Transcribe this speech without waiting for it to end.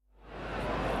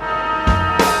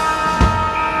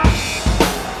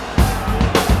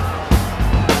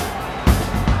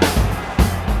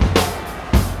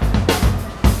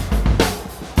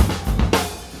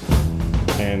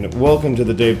welcome to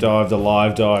the deep dive, the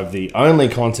live dive, the only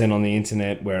content on the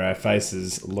internet where our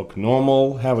faces look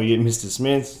normal. How are you, Mr.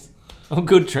 Smith? I'm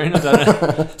good, Trent. I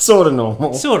don't know. Sort of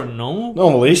normal. Sort of normal.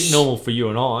 Normal-ish. Normal for you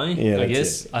and I, Yeah, I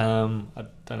that's guess. I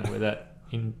don't know where that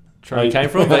intro came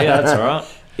from, but yeah, that's all right.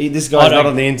 This guy's I don't- not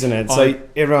on the internet, so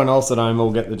everyone else at home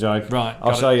will get the joke. Right,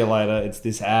 I'll got show you later. It's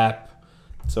this app.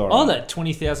 It's all right. Oh, that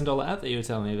 $20,000 app that you were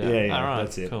telling me about. Yeah, All right,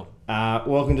 that's it. Cool.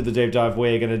 Welcome to the deep dive.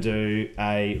 We're going to do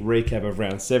a recap of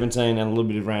round 17 and a little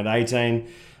bit of round 18.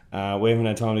 We haven't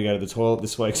had time to go to the toilet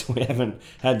this week, so we haven't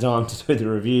had time to do the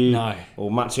review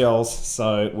or much else.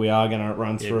 So we are going to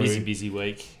run through busy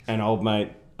week. an old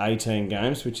mate 18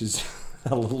 games, which is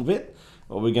a little bit.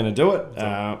 But we're going to do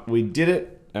it. We did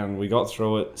it and we got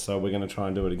through it, so we're going to try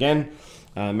and do it again.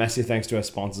 Massive thanks to our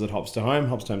sponsors at Hops to Home.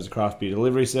 Hops to Home is a craft beer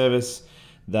delivery service.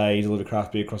 They deliver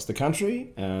craft beer across the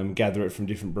country, gather it from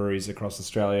different breweries across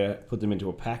Australia, put them into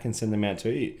a pack and send them out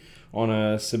to you on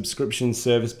a subscription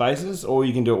service basis, or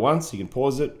you can do it once. You can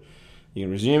pause it, you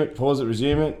can resume it, pause it,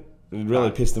 resume it. It really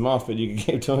pissed them off, but you can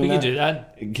keep doing that. You can do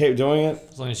that. You can keep doing it.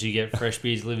 As long as you get fresh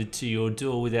beers delivered to your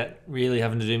door without really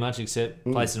having to do much except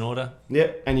place an order.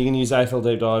 Yep, and you can use AFL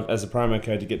Deep Dive as a promo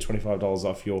code to get $25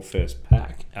 off your first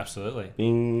pack. Absolutely.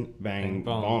 Bing, bang,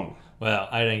 bong. Well,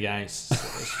 18 games.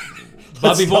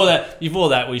 But before that,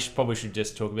 we probably should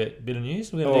just talk about a bit of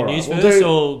news. We're going to do news first,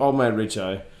 or old mate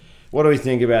Richo. What do we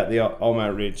think about the old mate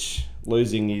Rich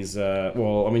losing his?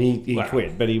 He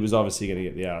quit, but he was obviously going to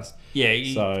get the arse. Yeah,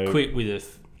 he quit with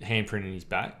a handprint in his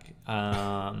back,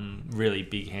 really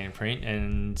big handprint,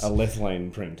 and A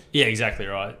Lethlean print. Yeah, exactly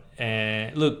right.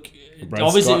 And look, Brad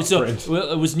obviously, Scott print.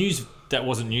 it was news that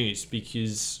wasn't news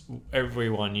because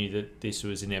everyone knew that this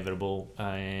was inevitable,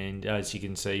 and as you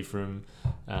can see from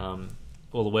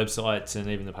all the websites and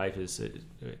even the papers,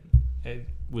 it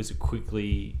was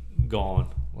quickly gone.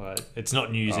 Like, it's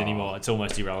not news anymore. It's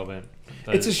almost irrelevant.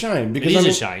 It's a shame because it is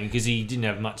a shame because he didn't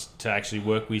have much to actually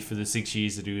work with for the 6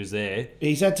 years that he was there.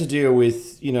 He's had to deal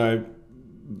with,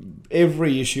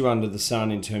 every issue under the sun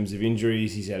in terms of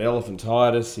injuries. He's had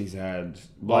elephantitis. He's had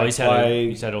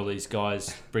he's had all these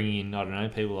guys bringing in,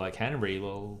 people like Hanbury.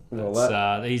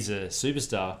 He's a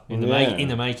superstar in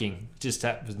the making. Just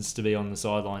happens to be on the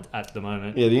sidelines at the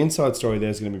moment. Yeah, the inside story there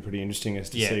is going to be pretty interesting as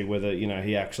to see whether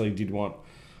he actually did want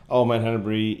old mate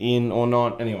Hanbury in or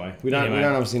not. Anyway, we don't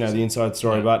obviously know the inside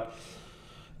story, but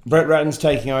Brett Ratton's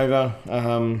taking over.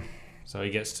 So he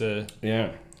gets to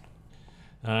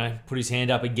put his hand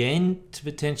up again to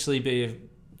potentially be a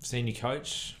senior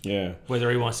coach. Yeah. Whether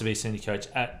he wants to be a senior coach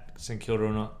at St Kilda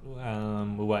or not,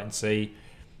 we'll wait and see.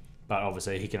 But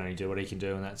obviously he can only do what he can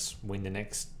do, and that's win the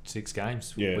next 6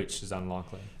 games, which is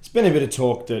unlikely. It's been a bit of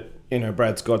talk that,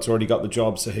 Brad Scott's already got the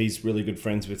job, so he's really good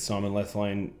friends with Simon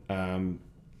Lethlean.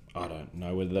 I don't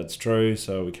know whether that's true,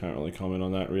 so we can't really comment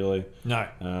on that, really. No.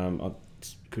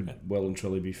 It could well and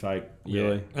truly be fake,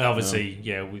 really. And obviously,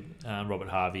 with Robert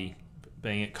Harvey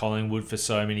being at Collingwood for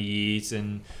so many years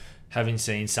and having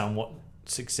seen somewhat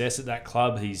success at that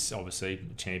club, he's obviously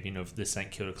a champion of the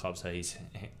St Kilda club, so he's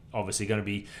obviously going to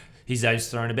be his name's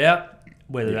thrown about.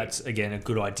 Whether that's, again, a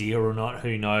good idea or not,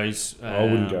 who knows. I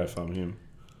wouldn't go from him.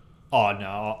 Oh,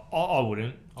 no, I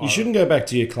wouldn't. You shouldn't go back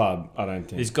to your club, I don't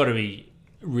think. There's got to be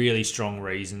really strong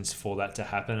reasons for that to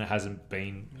happen. It hasn't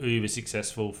been uber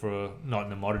successful not in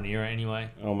the modern era anyway.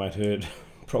 Old mate Hurd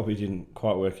probably didn't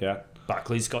quite work out.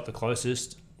 Buckley's got the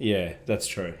closest. Yeah, that's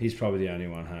true. He's probably the only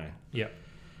one, hey? Yep.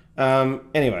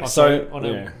 Anyway,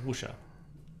 Woosha.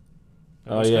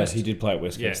 Oh, yeah, he did play at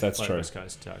West Coast, that's true. West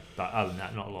Coast too. But other than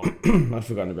that, not a lot. I'd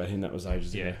forgotten about him, that was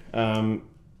ages ago.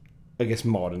 I guess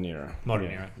modern era.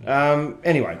 Era.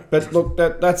 Anyway, but look,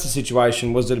 that's the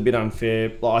situation. Was it a bit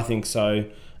unfair? Well, I think so.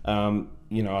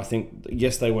 I think,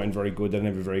 yes, they weren't very good. They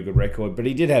didn't have a very good record, but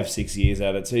he did have 6 years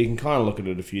at it, so you can kind of look at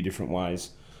it a few different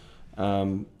ways.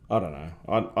 I don't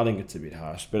know. I think it's a bit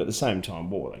harsh, but at the same time,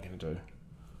 what were they going to do?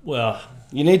 Well,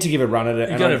 you need to give a run at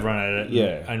it. You got to run at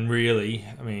it. And really,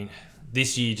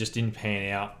 this year just didn't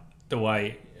pan out the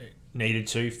way it needed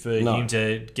to for him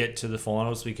to get to the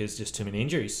finals because just too many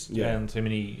injuries and too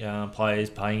many players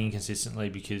playing inconsistently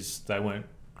because they weren't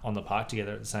on the park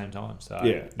together at the same time. So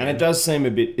and it does seem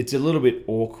it's a little bit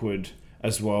awkward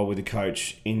as well with the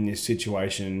coach in this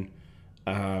situation,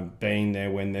 being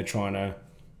there when they're trying to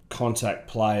contact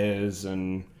players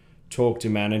and talk to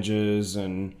managers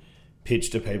and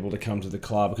pitch to people to come to the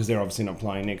club because they're obviously not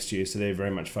playing next year, so they're very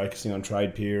much focusing on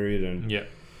trade period and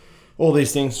all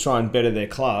these things to try and better their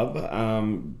club.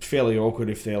 Fairly awkward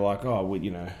if they're like,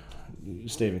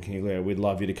 Stephen Kingley, we'd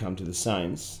love you to come to the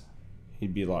Saints.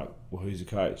 He'd be like, well, who's the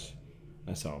coach?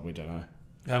 That's all, we don't know.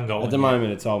 Haven't got At one the yet.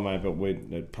 moment, it's old mate, but we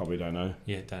probably don't know.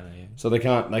 Yeah, don't know yet. So they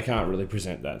can't really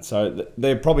present that. So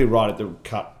they're probably right at the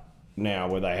cut now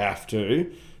where they have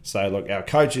to say, look, our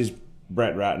coach is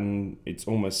Brett Ratton. It's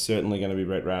almost certainly going to be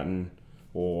Brett Ratton,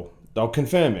 or they'll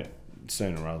confirm it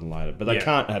sooner rather than later. But they Yeah.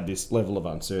 can't have this level of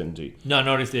uncertainty No,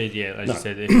 not if they're, as No. you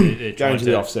said, if they're going trying to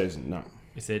the to, off season. No,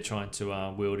 if they're trying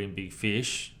to wield in big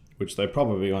fish. which they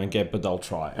probably won't get, but they'll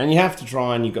try. And you have to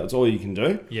try, and it's all you can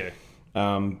do. Yeah.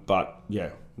 But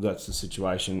yeah, that's the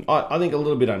situation. I think a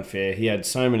little bit unfair. He had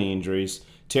so many injuries,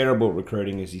 terrible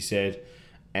recruiting, as he said,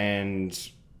 and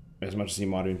as much as he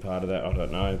might have been part of that, I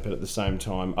don't know. But at the same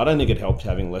time, I don't think it helped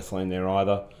having Lethlean there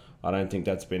either. I don't think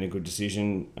that's been a good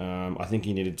decision. I think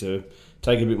he needed to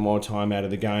take a bit more time out of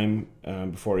the game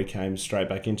before he came straight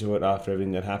back into it after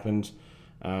everything that happened.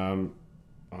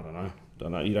 I don't know.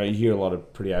 You hear a lot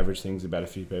of pretty average things about a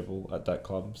few people at that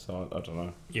club, so I don't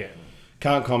know. Yeah.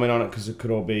 Can't comment on it because it could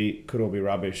all be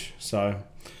rubbish. So,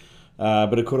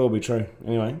 but it could all be true.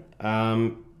 Anyway,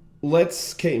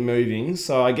 let's keep moving.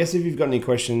 So I guess if you've got any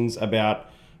questions about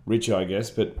Richie, I guess,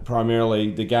 but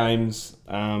primarily the games,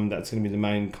 that's going to be the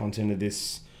main content of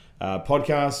this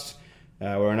podcast.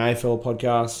 We're an AFL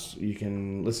podcast. You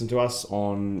can listen to us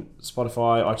on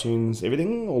Spotify, iTunes,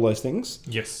 everything, all those things.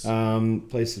 Yes.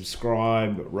 Please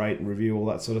subscribe, rate, and review, all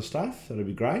that sort of stuff. That'd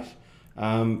be great.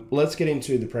 Let's get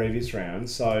into the previous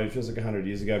round. So it feels like 100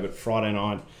 years ago, but Friday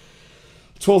night,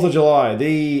 12th of July, the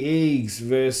Eagles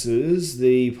versus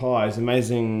the Pies.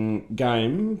 Amazing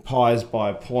game. Pies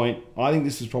by a point. I think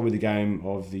this is probably the game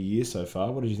of the year so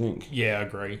far. What did you think? Yeah, I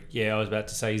agree. Yeah, I was about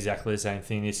to say exactly the same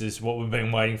thing. This is what we've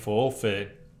been waiting for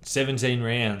 17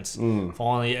 rounds.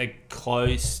 Finally, a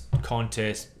close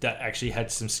contest that actually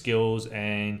had some skills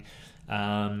and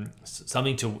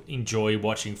something to enjoy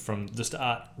watching from the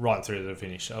start right through to the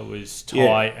finish. It was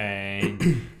tight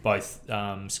and both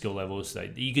skill levels.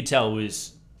 You could tell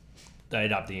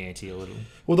they'd up the ante a little.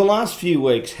 Well, the last few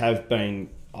weeks have been,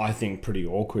 I think, pretty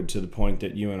awkward to the point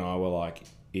that you and I were like,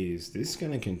 is this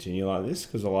going to continue like this?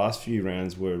 Because the last few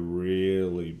rounds were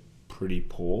really pretty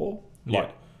poor. Yeah.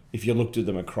 Like, if you looked at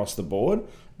them across the board,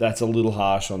 that's a little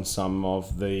harsh on some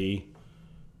of the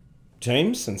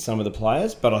teams and some of the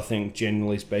players, but I think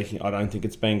generally speaking, I don't think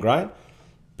it's been great.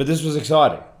 But this was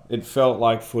exciting. It felt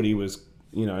like footy was,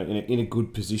 in a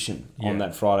good position on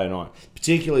that Friday night.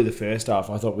 Particularly the first half,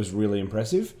 I thought was really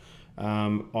impressive.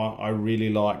 I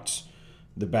really liked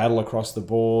the battle across the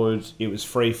board. It was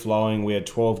free flowing. We had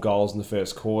 12 goals in the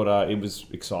first quarter. It was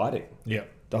exciting. Yeah.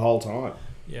 The whole time.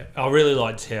 Yeah. I really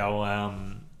liked how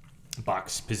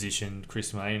Bucks positioned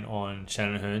Chris Mayne on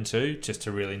Shannon Hearn too, just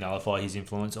to really nullify his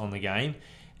influence on the game.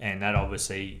 And that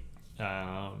obviously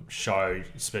showed,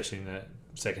 especially in the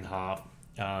second half,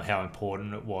 how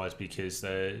important it was, because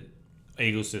the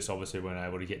Eagles just obviously weren't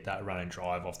able to get that run and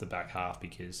drive off the back half,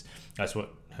 because that's what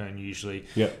Hearn usually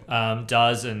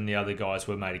does, and the other guys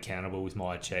were made accountable with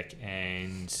Myercheck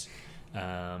and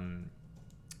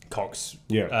Cox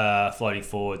floating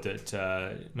forward, that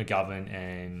McGovern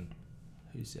and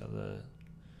who's the other?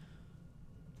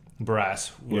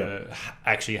 Brass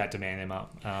actually had to man them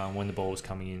up when the ball was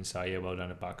coming in. So yeah, well done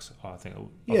to Bucks. I think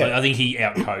he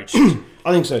outcoached.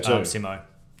 I think so too. Simo.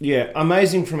 Yeah,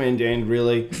 amazing from end to end.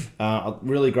 Really, a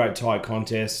really great tight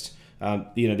contest.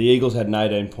 The Eagles had an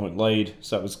 18-point lead,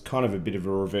 so it was kind of a bit of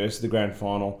a reverse of the grand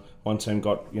final. One team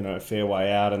got a fair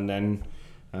way out, and then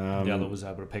the other was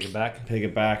able to peg it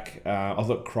back. I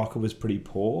thought Crocker was pretty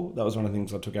poor. That was one of the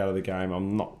things I took out of the game.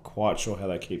 I'm not quite sure how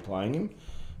they keep playing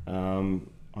him.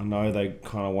 I know they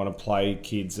kind of want to play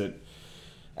kids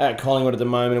at Collingwood at the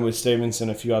moment, and with Stevenson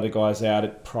and a few other guys out,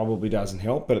 it probably doesn't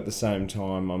help. But at the same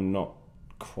time, I'm not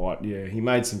quite... Yeah, he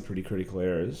made some pretty critical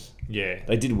errors. Yeah.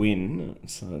 They did win,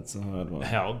 so it's a hard one. It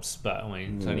helps, but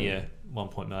it's only a 1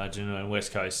 point margin. And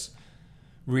West Coast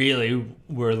really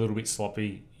were a little bit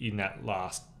sloppy in that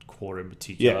last quarter in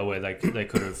particular, where they could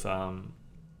have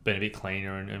been a bit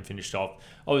cleaner and finished off.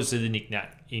 Obviously, the Nick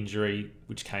Nat injury,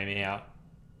 which came out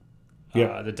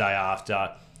the day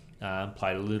after,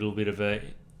 played a little bit of a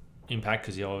impact,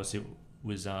 because he obviously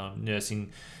was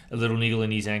nursing a little niggle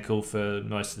in his ankle for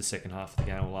most of the second half of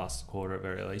the game, or last quarter at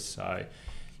very least. So,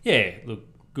 yeah, look,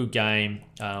 good game.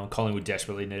 Collingwood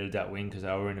desperately needed that win because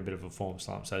they were in a bit of a form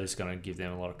slump, so this is going to give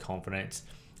them a lot of confidence.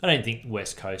 I don't think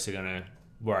West Coast are going to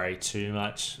worry too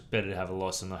much. Better to have a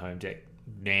loss on the home deck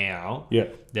now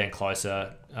than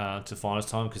closer to finals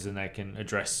time, because then they can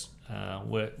address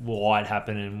why it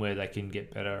happened and where they can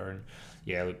get better.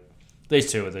 And look,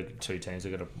 these two are the two teams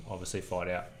that are going to obviously fight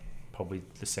out probably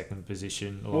the second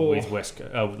position along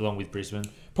with Brisbane.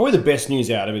 Probably the best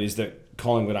news out of it is that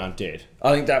Collingwood aren't dead.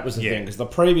 I think that was the thing, because the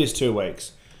previous 2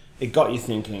 weeks, it got you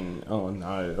thinking, oh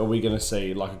no, are we going to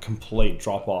see like a complete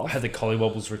drop off? Had the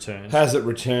Collywobbles returned? Has it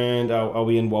returned? Are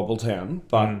we in Wobbletown?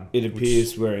 But it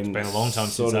appears we're in been a long time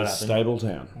sort since of that stable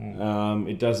town.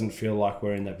 It doesn't feel like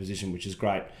we're in that position, which is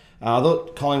great. I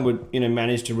thought Collingwood,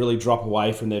 managed to really drop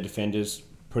away from their defenders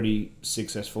pretty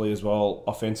successfully as well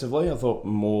offensively. I thought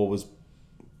Moore was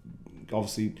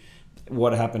obviously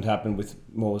what happened with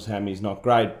Moore's hammy is not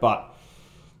great, but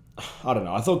I don't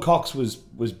know. I thought Cox was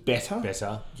better.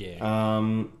 Better, yeah.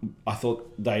 I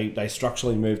thought they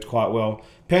structurally moved quite well.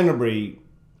 Pendlebury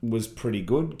was pretty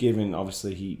good, given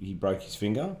obviously he broke his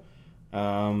finger.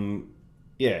 2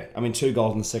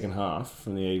 goals in the second half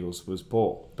from the Eagles was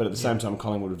poor, but at the same time,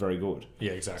 Collingwood was very good.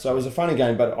 Yeah, exactly. So it was a funny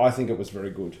game, but I think it was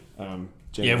very good.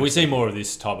 If we see more of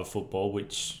this type of football,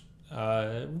 which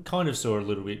kind of saw a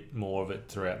little bit more of it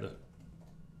throughout the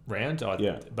round.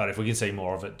 But if we can see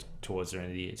more of it towards the end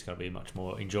of the year, it's going to be much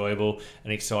more enjoyable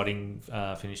and exciting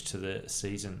finish to the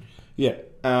season. Yeah.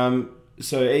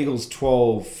 So Eagles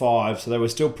 12-5, so they were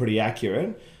still pretty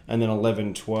accurate, and then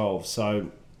 11-12.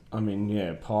 So,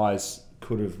 Pies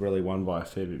could have really won by a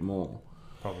fair bit more.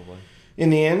 Probably. In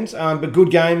the end, but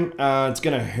good game. It's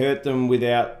going to hurt them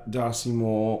without Darcy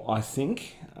Moore, I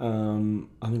think.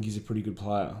 I think he's a pretty good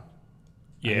player.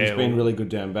 Yeah. He's been really good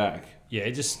down back. Yeah,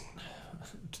 just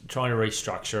trying to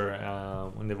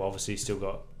restructure when they've obviously still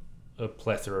got a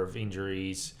plethora of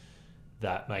injuries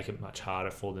that make it much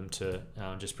harder for them to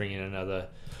just bring in another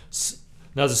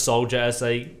soldier,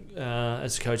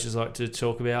 as coaches like to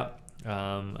talk about,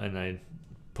 and they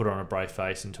put on a brave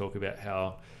face and talk about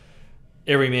how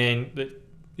every man that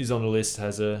is on the list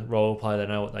has a role to play. They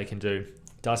know what they can do.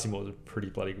 Darcy Moore's a pretty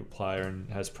bloody good player and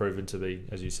has proven to be,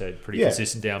 as you said, pretty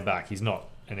consistent down back. He's not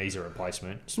an easy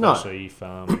replacement, especially if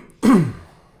I've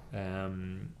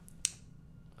forgotten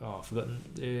one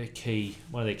of their key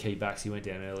backs. He went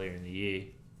down earlier in the year.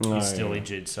 He's still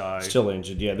injured, so still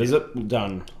injured. Yeah, there's it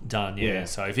done. Done. Yeah.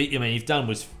 So if Dunn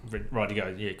was right to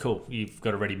go, yeah, cool. You've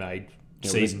got a ready-made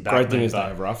season back. Great thing is they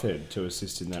have Roughhead to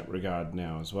assist in that regard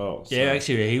now as well. So. Yeah,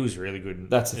 actually, he was really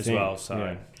good. That's the as thing. Well.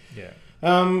 So yeah.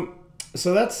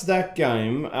 So that's that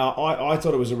game. I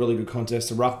thought it was a really good contest.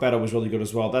 The ruck battle was really good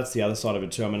as well. That's the other side of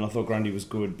it too. I thought Grundy was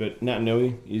good, but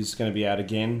Naitanui is going to be out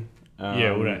again. We're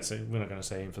not going to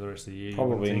see him for the rest of the year.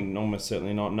 Probably, almost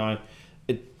certainly not. No.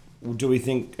 Do we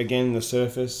think again the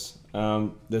surface?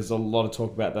 There's a lot of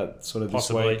talk about that sort of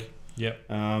Possibly. this week. Yep.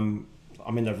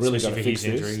 They've really got to fix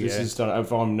this. Injury, this is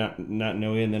if I'm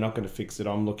Naitanui and they're not going to fix it,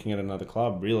 I'm looking at another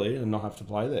club really and not have to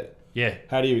play there. Yeah.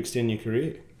 How do you extend your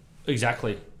career?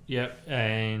 Exactly. Yep.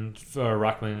 And for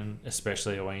Ruckman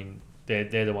especially,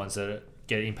 they're the ones that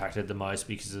get impacted the most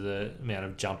because of the amount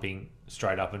of jumping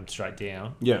straight up and straight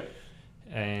down. Yeah.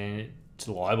 And it's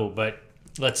liable, but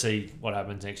let's see what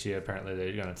happens next year. Apparently,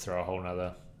 they're going to throw a whole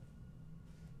other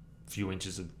few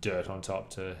inches of dirt on top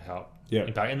to help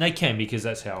impact. And they can, because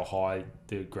that's how high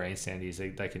the grandstand is. They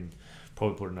can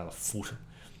probably put another foot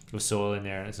of soil in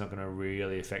there, and it's not going to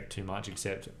really affect too much,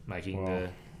 except making it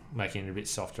a bit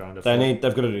softer underfoot. They've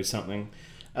got to do something.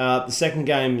 The second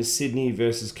game is Sydney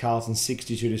versus Carlton,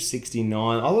 62-69.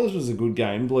 I thought this was a good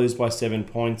game. Blues by 7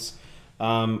 points.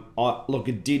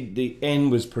 The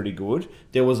end was pretty good.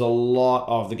 There was a lot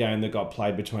of the game that got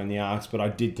played between the arcs, but I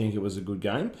did think it was a good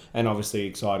game, and obviously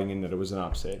exciting in that it was an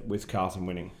upset with Carlton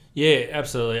winning. Yeah,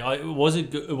 absolutely. It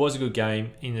was a good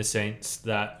game in the sense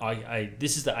that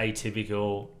this is the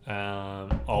atypical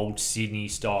old Sydney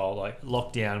style, like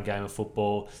lockdown game of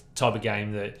football, type of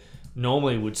game that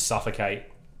normally would suffocate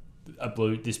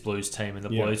this Blues team, and the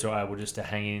Blues are able just to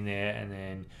hang in there, and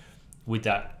then with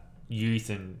that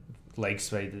youth and leg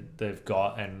speed that they've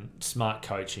got and smart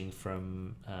coaching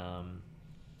from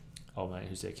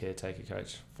who's their caretaker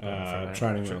coach?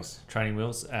 Training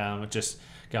Wheels. Just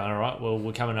going, all right, well,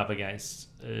 we're coming up against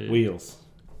Wheels,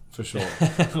 for sure.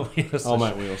 Wheels.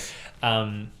 Wheels.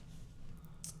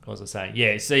 What was I saying?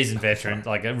 Yeah, seasoned veteran,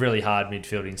 like a really hard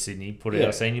midfield in Sydney. Put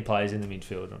our senior players in the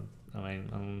midfield.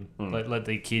 Let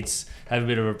the kids have a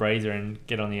bit of a breather and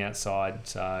get on the outside.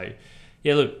 So,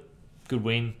 yeah, look, good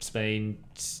win. It's been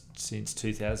since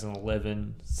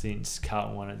 2011, since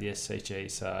Carlton won at the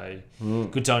SCG. So,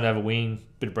 good time to have a win.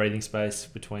 Bit of breathing space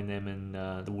between them and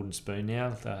the Wooden Spoon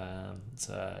now.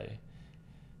 So,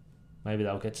 maybe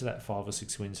they'll get to that 5 or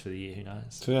 6 wins for the year. Who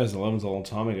knows? 2011's a long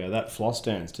time ago. That floss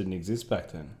dance didn't exist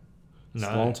back then. It's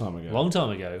a long time ago. Long time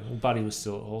ago. Well, Buddy was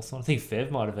still at Hawthorn. I think Fev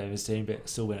might have been his team, but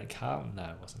still been at Carlton. No,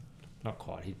 it wasn't. Not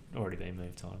quite. He'd already been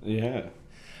moved on. Yeah.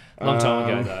 Long time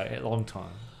ago, though. A long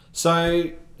time. So,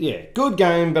 yeah, good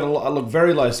game, but look,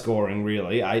 very low scoring,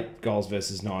 really. 8 goals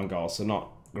versus 9 goals, so not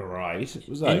great. It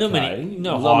was And okay. there's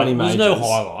no majors.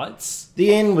 highlights.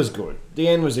 The end was good. The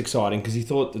end was exciting because he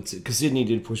thought that because Sydney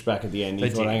did push back at the end. He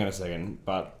They thought, did. hang on a second,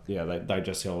 but yeah, they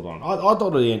just held on. I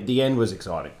thought the end was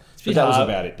exciting. It's a But bit that was hard-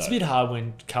 about it, It's a though. bit hard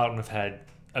when Carlton have had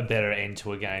a better end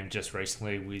to a game just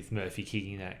recently with Murphy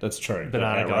kicking that That's true.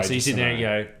 banana goal. So you Outrageous sit there and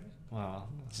scenario. go, wow,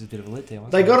 this is a bit of a letdown.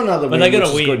 wasn't They it?" got another But win, they got a which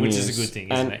is win, good which news. is a good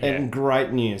thing, isn't it? And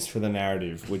great news for the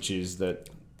narrative, which is that,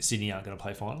 Sydney aren't going to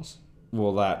play finals.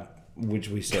 well, that, which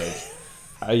we said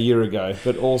a year ago,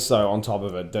 but also on top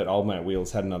of it, that old mate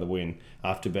Wheels had another win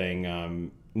after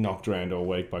being knocked around all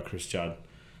week by Chris Judd.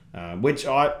 Which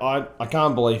I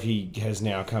can't believe he has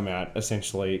now come out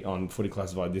essentially on Footy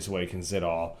Classified this week and said,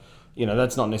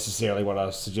 that's not necessarily what I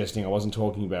was suggesting. I wasn't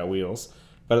talking about Wheels.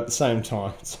 But at the same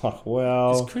time, it's like,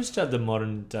 well... Is Chris Judd the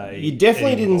modern day? You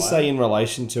definitely Eddie didn't Maguire? say in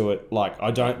relation to it, like,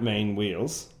 I don't mean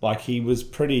Wheels. Like, he was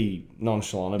pretty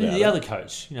nonchalant about The it. other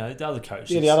coach, the other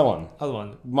coach. Yeah, the other one. Other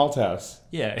one. Malthouse.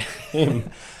 Yeah. Him.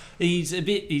 He's I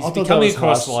thought that becoming was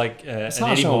across harsh. like It's an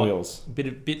harsh Eddie on Ma- Wheels.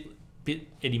 bit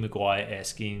Eddie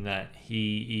Maguire-esque in that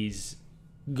he's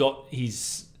got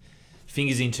his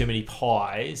fingers in too many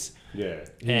pies. Yeah.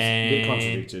 He's a bit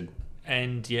contradicted.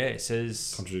 And yeah, it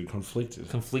says Conflicted.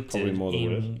 conflicted Probably more the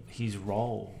in his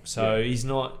role. So he's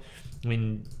not. I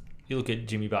mean, you look at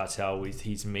Jimmy Bartel with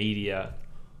his media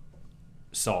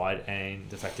side and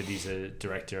the fact that he's a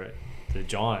director at the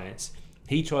Giants.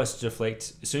 He tries to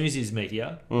deflect as soon as he's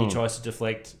media. He tries to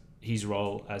deflect his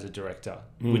role as a director,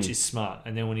 which is smart.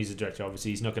 And then when he's a director,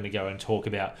 obviously he's not going to go and talk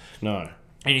about No.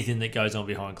 anything that goes on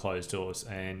behind closed doors.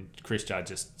 And Chris Judd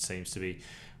just seems to be.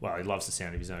 Well, he loves the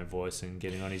sound of his own voice and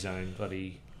getting on his own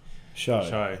bloody show.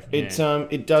 It yeah.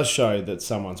 it does show that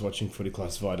someone's watching Footy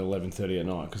Classified at 11:30 at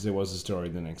night because there was a story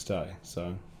the next day.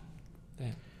 So,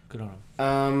 Yeah, good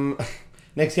on him.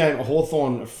 next game,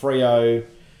 Hawthorn Freo.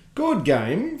 Good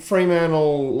game.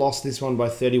 Fremantle lost this one by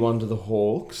 31 to the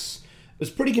Hawks. It was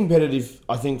pretty competitive,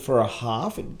 I think, for a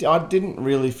half. I didn't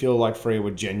really feel like Freo were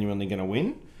genuinely going to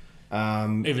win.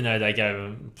 Even though they gave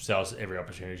themselves every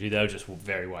opportunity, they were just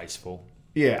very wasteful.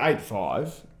 Yeah,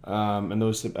 8-5. And there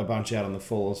was a bunch out on the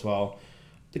full as well.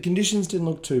 The conditions didn't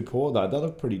look too poor, though. They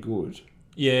looked pretty good.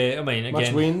 Yeah, I mean, again,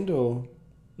 Much wind, or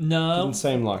no, didn't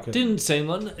seem like it? didn't seem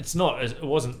like it's not. It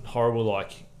wasn't horrible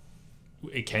like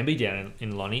it can be down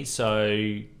in Lonnie.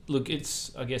 So look,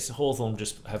 I guess Hawthorn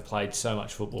just have played so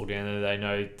much football down there. They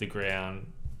know the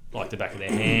ground like the back of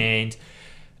their hand.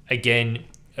 Again,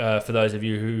 for those of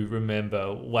you who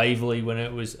remember Waverley when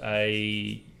it was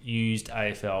a used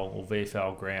AFL or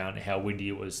VFL ground, how windy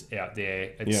it was out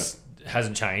there. It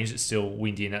hasn't changed. It's still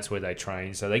windy, and that's where they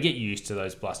train. So they get used to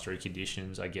those blustery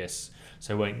conditions, I guess.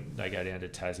 So when they go down to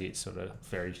Tassie, it's sort of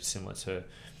very similar to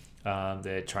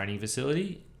their training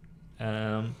facility.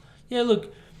 Look,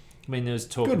 I mean, there was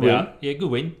talk Good about good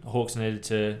win. Hawks needed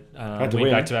to win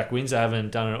win. back-to-back wins. They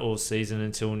haven't done it all season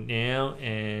until now,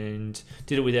 and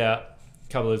did it without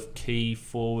a couple of key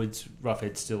forwards.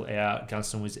 Roughhead's still out.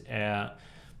 Gunston was out.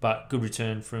 But good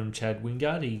return from Chad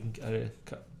Wingard. He had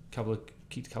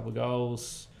kicked a couple of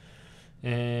goals.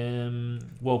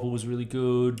 Walpole was really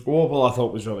good. Warple, I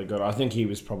thought, was really good. I think he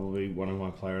was probably one of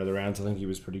my player of the rounds. I think he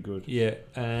was pretty good. Yeah,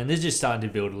 and they're just starting to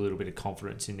build a little bit of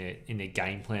confidence in their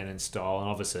game plan and style. And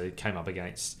obviously, it came up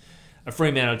against a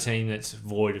Fremantle team that's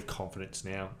void of confidence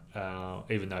now,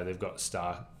 even though they've got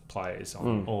star players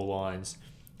on all lines.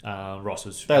 Ross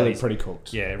was... They look pretty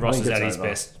cooked. Yeah, I Ross think was at it's his over.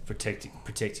 best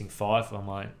protecting Fife. I'm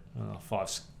like,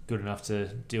 Fife's good enough to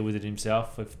deal with it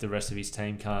himself. If the rest of his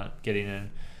team can't get in and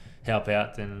help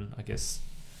out, then I guess...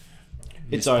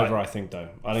 It's over, I think, though.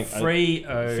 I think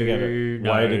forget it.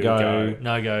 No Way to go.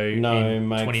 No go. No, in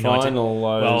make 2019. final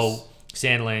lows. Well,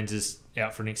 Sandlands is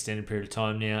out for an extended period of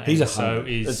time now. He's and a so hundred.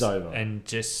 is It's over. And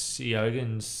Jesse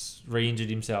Hogan's re-injured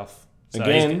himself. So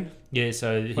Again?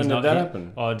 so he's When not. did that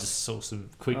happen? I just saw some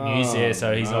quick news there.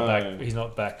 So he's not no. back. He's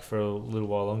not back for a little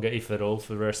while longer, if at all,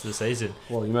 for the rest of the season.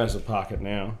 Well, you may as well park it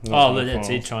now. That's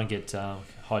it. Try and get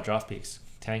high draft picks.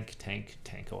 Tank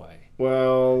away.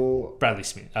 Well,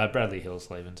 Bradley Hill's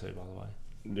leaving too, by the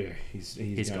way. yeah, he's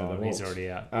He's going to gone. the He's Hawks. already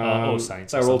out. Um, Or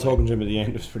Saints. They or were all something. talking to him at the end.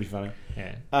 It was pretty funny.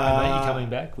 Yeah. Mate, you coming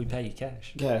back? We pay you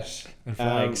cash Cash. and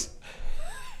flags.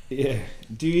 Yeah.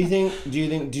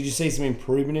 Did you see some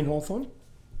improvement in Hawthorn?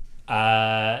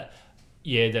 The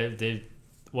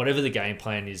whatever the game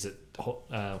plan is that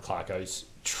Clarko's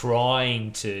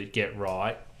trying to get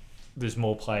right, there's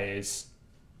more players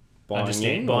buying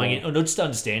in, or not just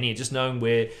understanding it, just knowing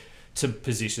where to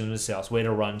position themselves, where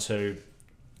to run to,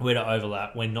 where to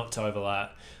overlap, when not to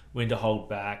overlap, when to hold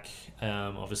back.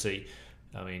 Obviously,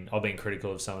 I mean, I've been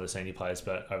critical of some of the senior players,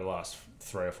 but over the last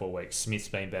 3 or 4 weeks, Smith's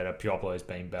been better, Piopolo's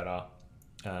been better.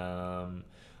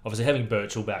 Obviously, having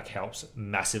Birchall back helps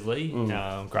massively.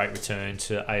 Great return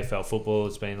to AFL football.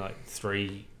 It's been like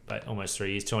almost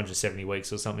 3 years, 270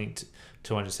 weeks or something.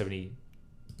 270.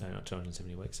 No, not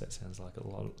 270 weeks. That sounds like a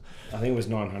lot. I think it was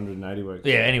 980 weeks.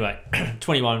 Yeah. Anyway,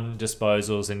 21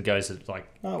 disposals and goes to like.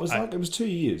 No, it was 2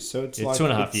 years. So it's like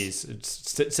 2.5 years.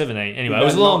 It's 17. Anyway, it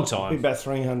was a long time. About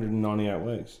 398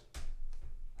 weeks.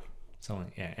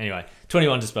 Something. Yeah. Anyway,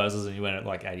 21 disposals and he went at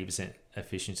like 80%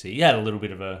 efficiency. He had a little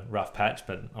bit of a rough patch,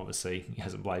 but obviously he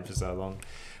hasn't played for so long,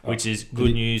 which is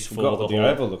good news for the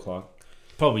oval look like.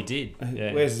 Probably did.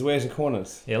 Yeah. Where's the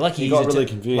corners? Yeah, lucky he got really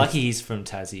confused. Lucky he's from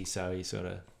Tassie, so he sort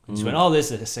of just went, "Oh,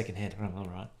 there's a second head." Oh, all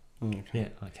right. Okay.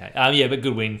 Yeah. Okay. Yeah, but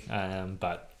good win.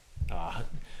 But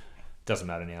doesn't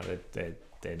matter now.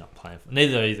 They're not playing.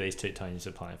 Neither of these two teams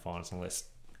are playing finals unless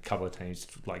a couple of teams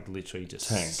like literally just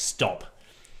stop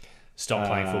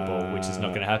playing football, which is not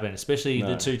going to happen, especially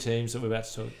the two teams that we're about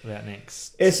to talk about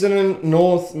next. Essendon,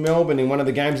 North Melbourne in one of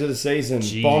the games of the season.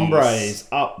 Jeez. Bombrays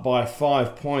up by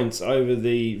 5 points over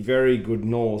the very good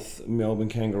North Melbourne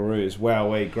Kangaroos.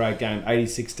 Wowee, great game,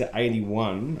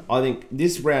 86-81. I think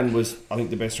this round was,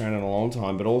 the best round in a long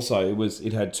time, but also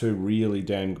it had two really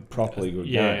damn properly good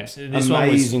games. This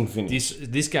amazing finish.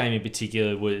 This game in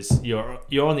particular was you're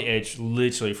on the edge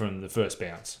literally from the first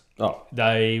bounce. Oh,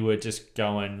 they were just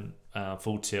going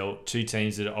full tilt. Two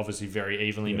teams that are obviously very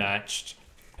evenly matched,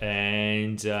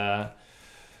 and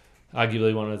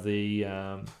arguably one of the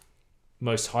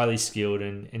most highly skilled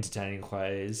and entertaining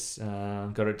players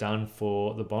got it done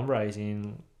for the Bombrays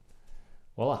in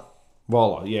Walla.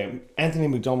 Yeah. Anthony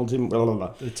McDonald didn't...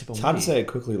 It's hard to say it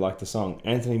quickly like the song.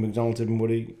 Anthony McDonald didn't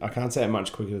Woody. I can't say it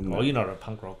much quicker than that. Well, you're not a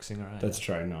punk rock singer, are you? That's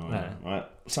true, no. Right.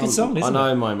 It's a good song, isn't it?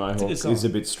 I know my mohawk is a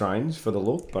bit strange for the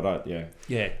look, but yeah.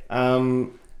 Yeah.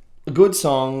 A good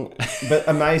song, but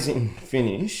amazing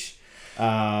finish.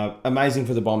 Amazing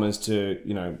for the Bombers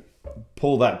to,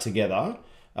 pull that together.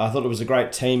 I thought it was a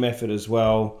great team effort as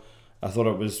well. I thought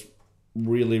it was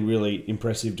really, really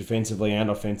impressive defensively and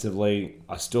offensively.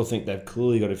 I still think they've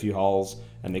clearly got a few holes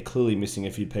and they're clearly missing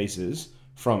a few pieces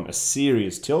from a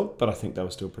serious tilt, but I think they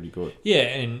were still pretty good. Yeah,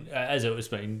 and as it was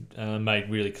being made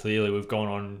really clearly, we've gone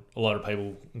on, a lot of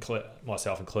people,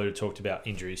 myself included, talked about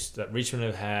injuries that Richmond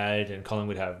have had and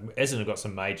Collingwood have. Essendon have got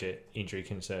some major injury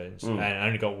concerns and it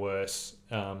only got worse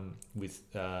with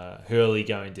Hurley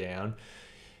going down.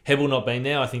 Hebel not being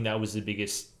there, I think that was the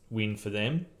biggest win for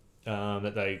them,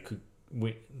 that they could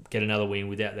get another win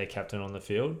without their captain on the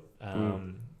field.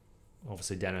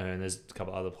 Obviously Danaher and there's a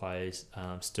couple of other players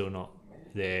still not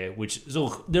there, which is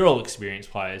they're all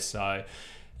experienced players. So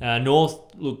North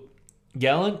look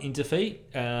gallant in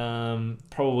defeat.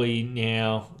 Probably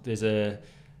now there's it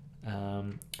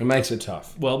makes it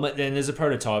tough. Well, then there's a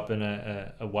prototype and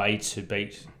a way to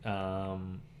beat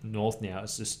North now.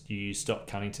 It's just you stop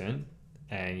Cunnington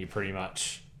and you pretty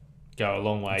much go a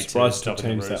long way to stop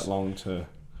teams that long to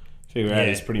figure out.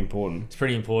 It's pretty important. It's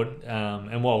pretty important.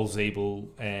 And while Zeeble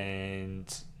and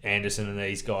Anderson and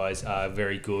these guys are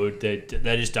very good, they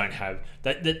just don't have...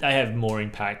 They have more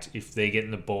impact if they're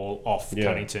getting the ball off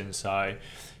Cunnington. So,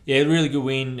 yeah, really good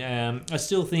win. I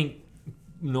still think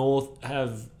North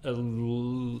have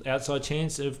a outside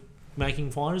chance of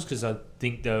making finals because I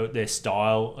think their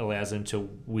style allows them to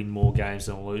win more games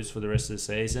than lose for the rest of the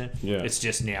season. Yeah. It's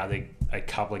just now they're a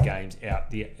couple of games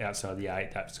outside the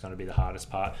 8. That's going to be the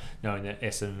hardest part, knowing that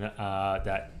Essendon are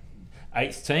that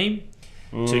 8th team,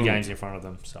 2 games in front of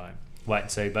them. So wait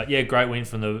and see. But yeah, great win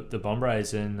from the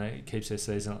Bombrays, and it keeps their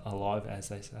season alive, as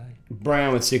they say.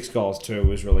 Brown with 6 goals too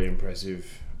was really impressive.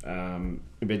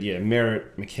 But yeah,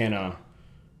 Merritt, McKenna,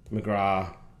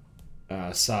 McGrath,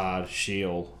 Sard,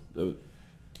 Shield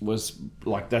was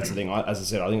like, that's the thing. As I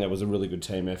said, I think that was a really good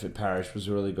team effort. Parrish was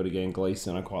really good again.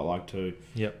 Gleeson I quite like too.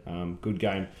 Yep. Good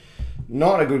game.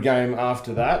 Not a good game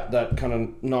after that. That kind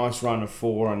of nice run of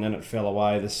 4 and then it fell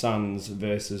away. The Suns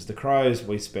versus the Crows.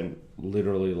 We spent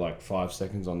literally like 5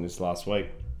 seconds on this last week.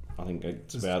 I think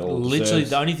it's about all. Literally,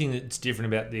 the only thing that's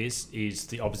different about this is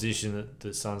the opposition that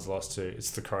the Suns lost to.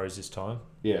 It's the Crows this time.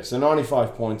 Yeah, so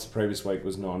 95 points the previous week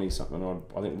was 90 something.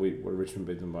 I think Richmond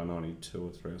beat them by 92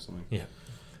 or 3 or something. Yeah.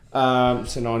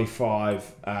 So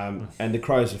 95, and the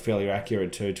Crows are fairly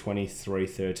accurate too.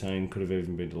 23-13 could have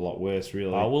even been a lot worse,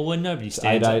 really. Oh well, when nobody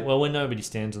stands. When nobody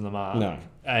stands on the mark, no,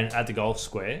 and at the goal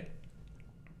square,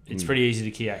 it's pretty easy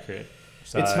to key accurate.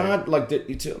 So it's hard. Like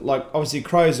obviously,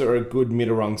 Crows are a good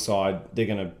middle-rung side. They're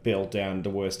going to belt down the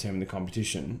worst team in the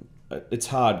competition. It's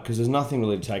hard because there's nothing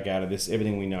really to take out of this.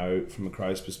 Everything we know from a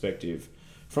Crows perspective,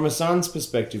 from a Suns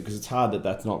perspective, because it's hard that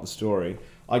that's not the story.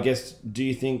 I guess. Do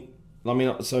you think I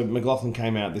mean, so McLaughlin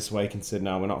came out this week and said,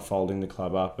 no, we're not folding the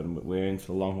club up and we're in for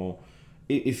the long haul.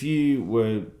 If you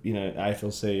were, AFL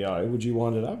CEO, would you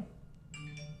wind it up?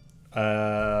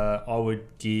 I would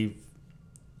give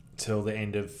till the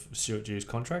end of Stuart Dew's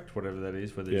contract, whatever that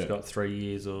is, whether he's got 3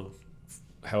 years or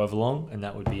however long, and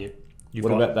that would be it.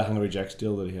 What about the Hungry Jacks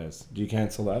deal that he has? Do you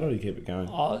cancel that or do you keep it going?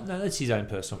 Oh, no, that's his own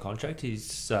personal contract.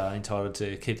 He's entitled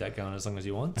to keep that going as long as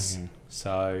he wants. Mm-hmm.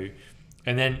 So,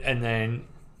 and then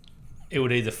it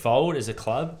would either fold as a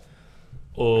club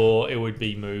or it would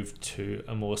be moved to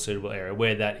a more suitable area.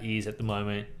 Where that is at the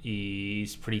moment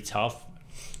is pretty tough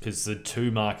because the two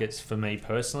markets for me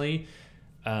personally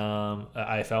are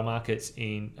AFL markets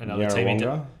in another team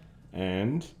Yarrawonga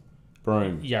and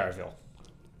Broome. Yarraville.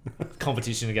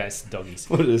 Competition against the doggies.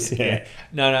 What it is, yeah.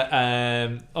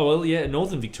 No.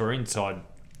 Northern Victorian side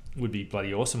would be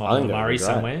bloody awesome. I think Either that'd Murray be great.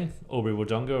 somewhere, Albury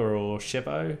Wodonga or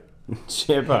Sheppo.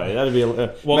 Sheppo, that'd be...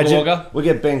 Wagga imagine Wagga. we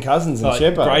get Ben Cousins and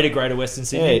Sheppo. Greater Western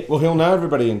Sydney. Yeah, well, he'll know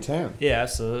everybody in town. Yeah,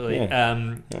 absolutely.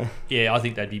 Yeah. I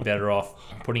think they'd be better off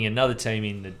putting another team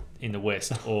in the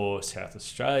West or South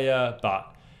Australia,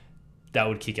 but that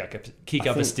would kick up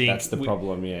a stink. That's the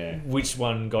problem, yeah. Which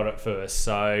one got it first?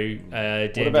 So,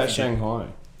 What about Shanghai?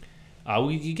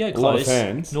 You go A lot of close.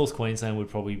 fans. North Queensland would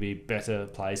probably be a better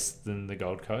place than the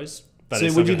Gold Coast. But So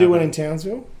it's would not you gonna do one happen. in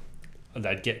Townsville?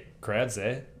 They'd get crowds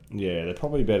there. Yeah, they're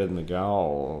probably better than the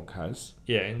Gold Coast.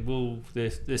 Yeah, well, they're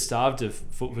starved of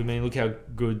football. I mean, look how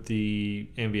good the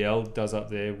NBL does up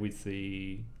there with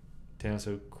the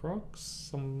Townsville Crocs.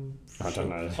 I don't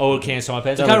know. Oh, Cairns Taipans. I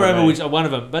Don't can't know remember the which one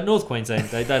of them. But North Queensland,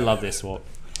 they love their swap.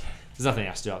 There's nothing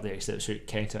else to do up there except shoot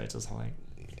cantos or something.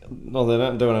 No, they're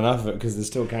not doing enough of it because there's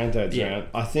still cane toads around.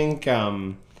 I think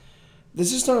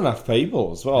there's just not enough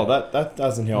people as well. That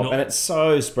doesn't help. And it's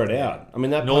so spread out. I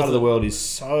mean, that part of the world is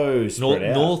so spread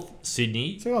out. North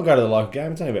Sydney. So I'll go to the local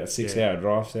game. It's only about a 6-hour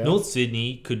drive south. North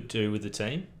Sydney could do with the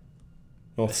team.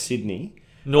 North Sydney.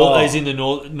 As in the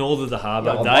north of the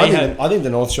harbour. Yeah, I think the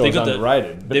North Shore is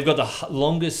underrated. They've got the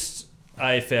longest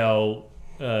AFL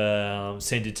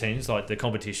centred teams, like the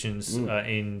competitions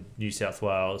in New South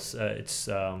Wales. It's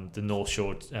the North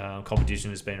Shore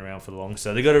competition has been around for the longest.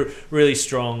 So they've got a really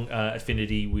strong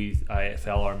affinity with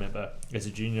AFL. I remember as a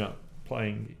junior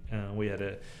playing, we had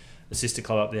a sister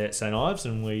club up there at St Ives,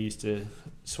 and we used to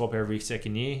swap every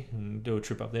second year and do a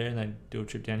trip up there, and then do a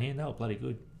trip down here, and they were bloody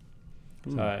good.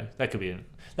 So that could be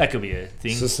a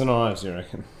thing. So St Ives, you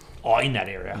reckon? Oh, in that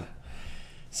area.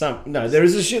 There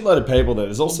is a shitload of people there.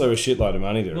 There's also a shitload of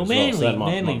money there Well, as well. So that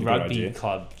might Manly be a good Rugby idea.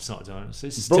 Club's not doing it. So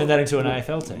just turn that into an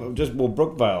AFL team.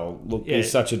 Brookvale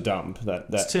is such a dump that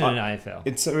It's turn an AFL.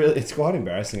 It's quite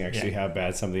embarrassing actually how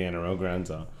bad some of the NRL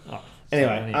grounds are. Oh,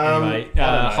 Anyway,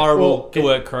 horrible. Well, Good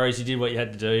work, Crows. You did what you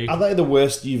had to do. Are they the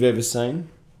worst you've ever seen?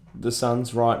 The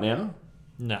Suns right now?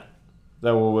 No.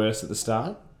 They were worse at the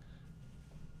start.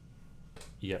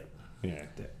 Yep. Yeah,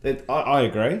 I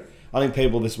agree. I think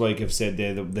people this week have said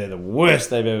they're the worst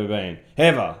they've ever been.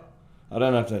 Ever. I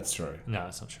don't know if that's true. No,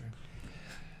 it's not true.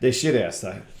 They're shit house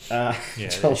though. Yeah,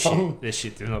 they're shit. They're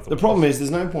shit. They're not The problem is there's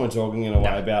no point talking in a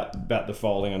way about the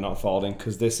folding and not folding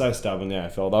because they're so stubborn, the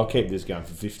AFL. They'll keep this going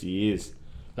for 50 years.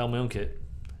 They'll milk it.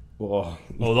 Well,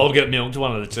 Or they'll get milked,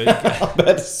 one of the two. I'm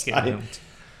about to say, Get milked.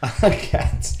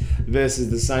 Cats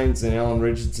versus the Saints in Alan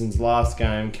Richardson's last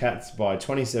game. Cats by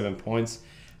 27 points,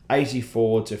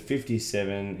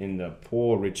 84-57 in the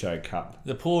poor Richo Cup.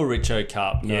 The poor Richo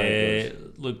Cup. No,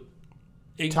 Look,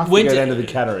 it Tough to went go down to the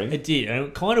Cattery. It did, and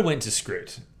it kind of went to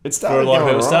script. It For a lot of going people,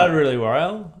 it right. started really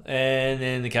well, and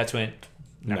then the Cats went,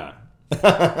 No.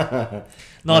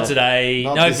 not today,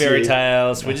 Not no this fairy year.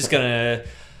 tales. We're just gonna.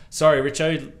 Sorry,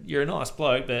 Richo, you're a nice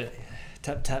bloke, but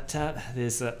tap tap tap.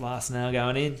 There's that last nail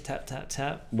going in. Tap tap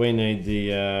tap. We need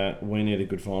a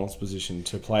good finals position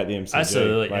to play at the MCG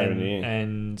Absolutely, later in the year.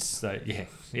 and so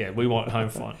we want home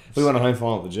final. We want a home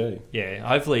final at the G. Yeah,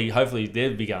 hopefully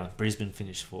they'll be going. Brisbane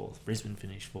finished fourth.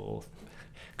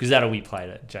 Because that'll be played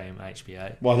at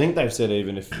JMHBA. Well, I think they've said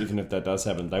even if that does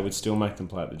happen, they would still make them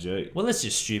play at the G. Well, that's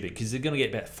just stupid because they're going to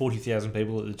get about 40,000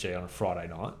 people at the G on a Friday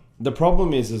night. The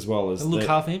problem is as well as It'll look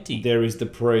half empty. There is the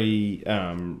pre.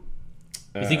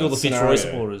 You think all the Fitzroy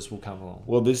supporters will come along?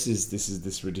 Well, this is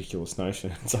this ridiculous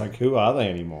notion. It's like, who are they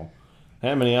anymore?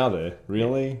 How many are there?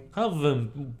 Really? Half of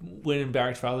them went and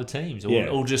barracked for other teams,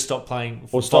 or just stopped playing,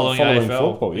 Or stop following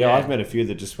AFL. football. Yeah, I've met a few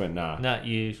that just went, nah. No,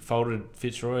 you folded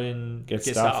Fitzroy and Get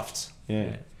get stuffed. stuffed.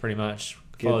 Yeah. Pretty much.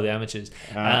 Follow the amateurs.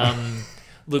 Ah.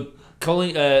 Look,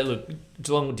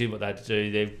 Geelong did what they had to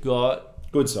do. They've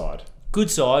got Good side.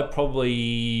 good side,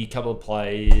 probably a couple of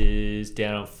players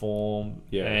down on form,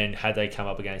 Yeah. and had they come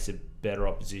up against a better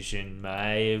opposition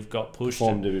may have got pushed.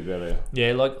 Formed a bit better.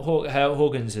 Yeah, like how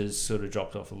Hawkins has sort of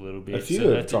dropped off a little bit. A few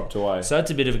have dropped away. So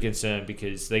that's a bit of a concern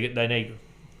because they need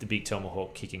the big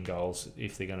Tomahawk kicking goals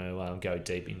if they're going to go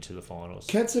deep into the finals.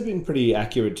 Cats have been pretty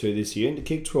accurate too this year, and to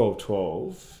kick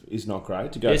 12-12 is not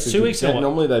great. To go it's 2 weeks in a row.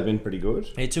 Normally they've been pretty good.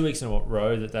 Yeah, 2 weeks in a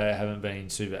row that they haven't been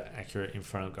super accurate in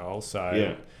front of goal. So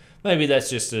Yeah. maybe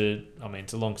that's just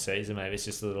it's a long season. Maybe it's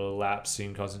just a little lapse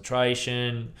in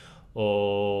concentration,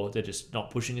 or they're just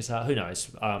not pushing as hard. Who knows?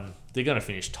 They're going to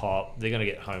finish top. They're going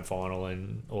to get home final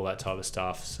and all that type of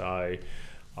stuff. So,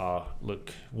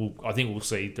 look, I think we'll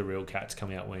see the real Cats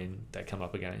come out when they come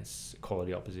up against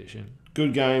quality opposition.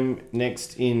 Good game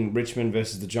next in Richmond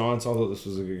versus the Giants. I thought this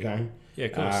was a good game. Yeah,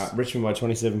 of course. Richmond by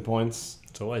 27 points.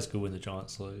 It's always good when the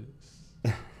Giants lose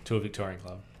to a Victorian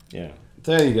club. Yeah.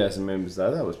 30,000 members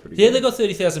though. That was pretty good. Yeah, they got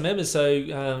 30,000 members.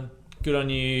 So good on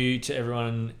you to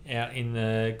everyone out in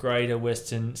the greater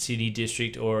Western Sydney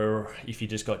district, or if you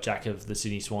just got Jack of the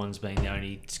Sydney Swans being the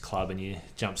only club and you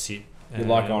jump sit. You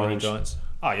like Orange. Giants.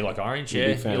 Oh, you like Orange, You're a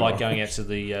yeah. big fan You of like Orange. going out to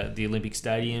the Olympic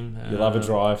Stadium. You love a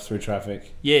drive through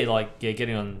traffic. Yeah,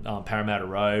 getting on Parramatta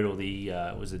Road or the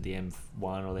was it the M1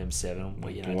 or the M7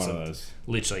 where you know One it's of those.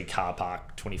 literally car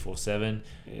park 24/7.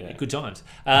 Yeah. Good times.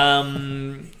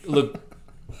 Look,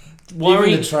 Even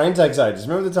worrying. the train takes ages.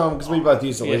 Remember the time, because we both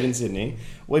used to live Yeah. in Sydney,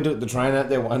 we took the train out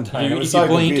there one day and it was If so you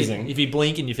blink, confusing. if you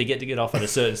blink and you forget to get off at a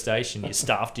certain station, you're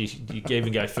stuffed. You can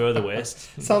even go further west.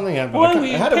 Something happened. Why I were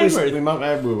you can't- how in did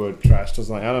Penrith? we were trashed. I was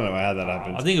like, I don't know how that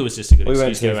happened. I think it was just a good We went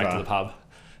excuse to too go back far. to the pub.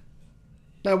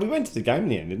 No, we went to the game in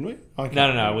the end, didn't we? I can't No,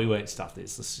 remember. we weren't stuffed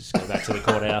this. Let's just go back to the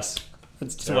courthouse.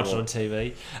 That's To watch it on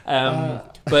terrible. TV.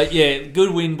 But yeah,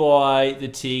 good win by the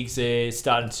Tigs. They're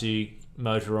starting to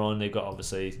motor on. They've got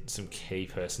obviously some key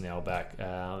personnel back.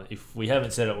 If we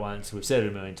haven't said it once, we've said it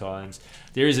a million times.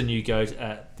 There is a new goat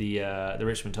at the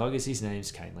Richmond Tigers. His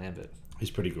name's Kane Lambert. He's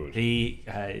pretty good. He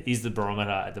is the barometer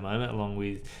at the moment, along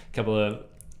with a couple of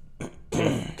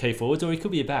key forwards, or he could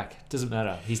be a back. Doesn't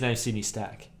matter. His name's Sydney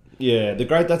Stack. Yeah,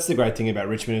 that's the great thing about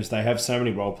Richmond is they have so many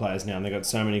role players now, and they've got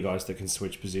so many guys that can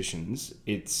switch positions.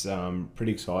 It's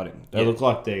pretty exciting. They Yeah. look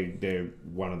like they're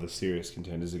one of the serious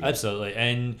contenders again. Absolutely.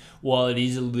 And while it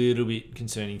is a little bit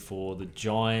concerning for the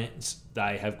Giants,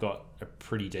 they have got a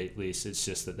pretty deep list. It's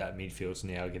just that midfield's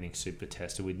now getting super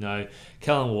tested with no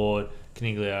Callum Ward,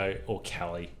 Caniglio, or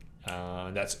Kelly.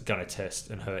 That's going to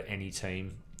test and hurt any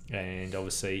team. And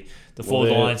obviously, the forward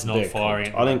line's not they're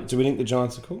firing. cooked. Do we think the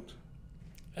Giants are cooked?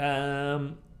 I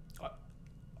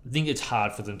think it's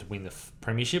hard for them to win the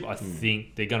premiership. I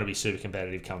think they're going to be super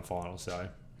competitive come finals. So,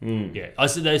 yeah. I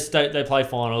said they play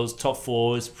finals. Top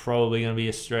four is probably going to be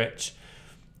a stretch.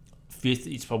 Fifth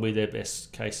is probably their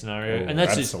best case scenario. And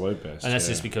that's absolute best.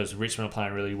 just because Richmond are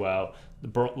playing really well.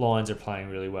 The Lions are playing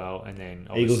really well. And then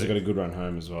Eagles obviously have got a good run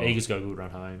home as well. Eagles got a good run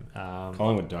home.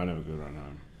 Collingwood don't have a good run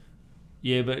home.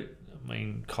 Yeah, but, I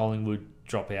mean, Collingwood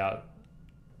drop out,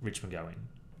 Richmond go in.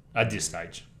 At this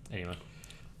stage, anyway.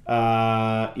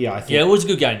 I think. Yeah, it was a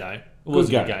good game, though. It was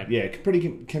Good a good game. Yeah,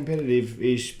 pretty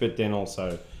competitive-ish, but then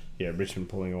also, Richmond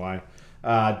pulling away.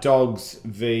 Dogs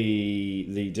v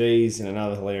the D's in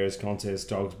another hilarious contest.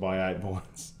 Dogs by 8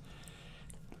 points.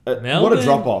 What a Melbourne-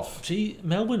 drop-off. Gee,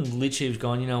 Melbourne literally have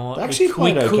gone, you know what? They actually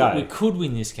played okay. We could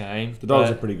win this game. The Dogs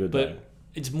are pretty good, but though.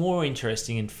 it's more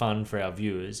interesting and fun for our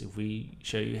viewers if we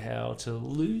show you how to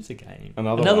lose a game.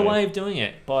 Another way way. of doing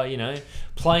it by,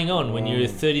 playing on when you're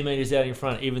 30 metres out in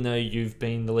front, even though you've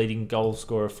been the leading goal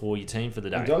scorer for your team for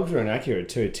the The day. Dogs are inaccurate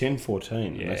too, 10-14,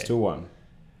 Yeah. and they still won.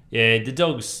 Yeah, the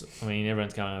Dogs, I mean,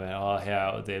 everyone's going about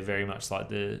how they're very much like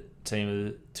the team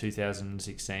of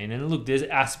 2016. And look, there's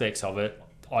aspects of it.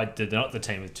 They're not the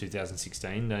team of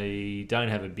 2016. They don't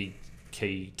have a big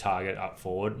key target up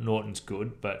forward. Norton's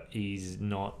good, but he's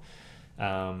not.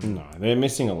 No, they're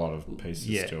missing a lot of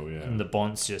pieces still, yeah. And the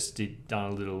Bonts just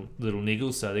done a little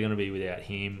niggle, so they're going to be without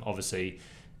him. Obviously,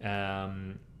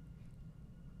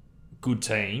 good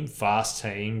team, fast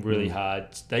team, really hard.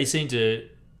 They seem to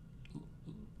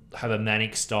have a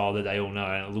manic style that they all know,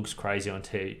 and it looks crazy on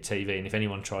TV. And if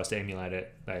anyone tries to emulate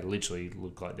it, they literally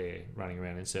look like they're running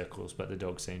around in circles. But the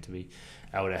Dogs seem to be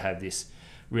able to have this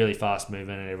really fast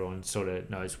movement, and everyone sort of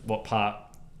knows what part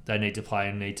they need to play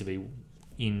and need to be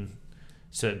in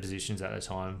certain positions at a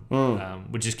time,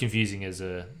 which is confusing as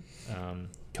a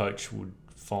coach would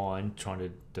find trying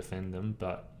to defend them.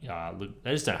 But look,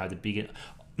 they just don't have the big. In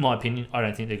my opinion, I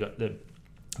don't think they've got the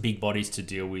big bodies to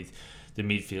deal with the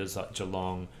midfielders like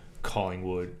Geelong,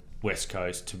 Collingwood, West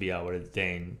Coast to be able to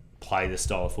then play the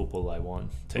style of football they want.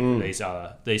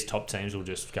 These top teams will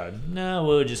just go, no,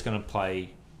 we're just going to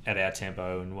play at our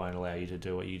tempo and won't allow you to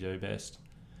do what you do best.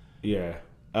 Yeah.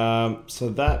 So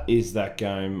that is that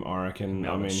game, I reckon.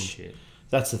 No, I mean, shit.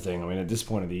 that's the thing. I mean, at this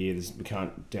point of the year, we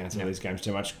can't dance on Yeah. these games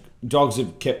too much. Dogs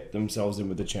have kept themselves in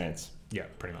with a chance. Yeah,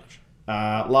 pretty much.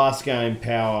 Last game,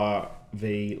 Power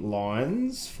v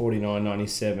Lions,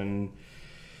 49-97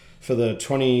 for the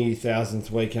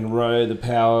 20,000th week in a row. The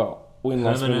Power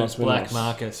win-loss, win-loss, Black win-loss.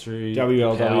 marker through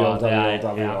WL, Power. WL, They are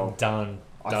WL. done.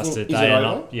 I Dusted. think- is They it are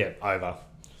over? not. Yeah, over.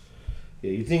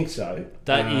 Yeah, you think so.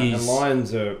 That And is-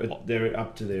 Lions they're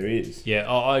up to their ears. Yeah,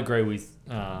 I agree with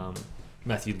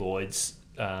Matthew Lloyd's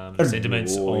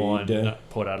sentiments Lloyd. on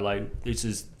Port Adelaide.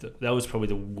 That was probably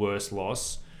the worst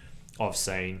loss I've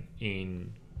seen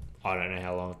in I don't know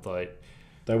how long. Like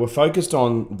They were focused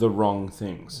on the wrong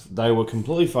things. They were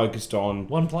completely focused on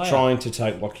One player. trying to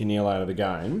take Lachie Neale out of the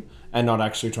game and not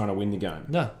actually trying to win the game.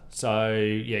 no, so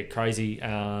yeah, crazy.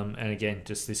 And again,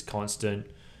 just this constant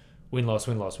win loss,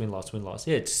 win loss, win loss, win loss.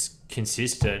 Yeah, it's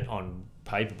consistent on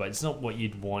paper, but it's not what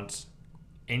you'd want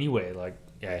anywhere. Like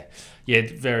yeah,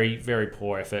 very very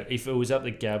poor effort. If it was up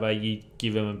the Gabba, you'd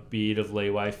give them a bit of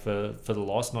leeway for the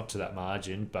loss, not to that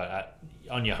margin, but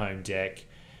on your home deck,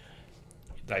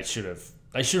 they should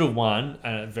have won,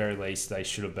 and at the very least, they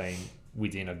should have been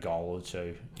within a goal or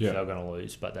two if Yeah. they were going to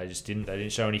lose. But they just didn't. They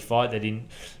didn't show any fight. They didn't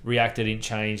react. They didn't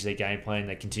change their game plan.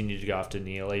 They continued to go after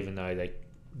Neil, even though the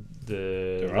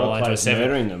There are Lions were players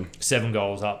murdering them. 7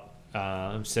 goals up,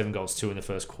 7-2 in the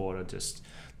first quarter. Just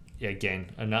again,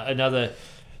 another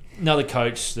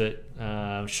coach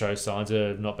that shows signs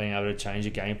of not being able to change a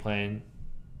game plan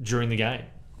during the game.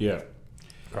 Yeah.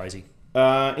 Crazy.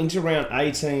 Into round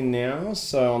 18 now.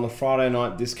 So on the Friday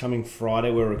night, this coming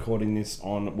Friday, we're recording this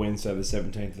on Wednesday the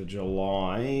 17th of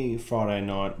July. Friday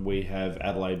night, we have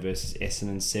Adelaide versus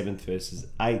Essendon, 7th versus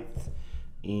 8th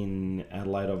in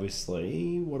Adelaide,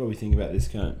 obviously. What do we think about this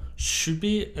game? Should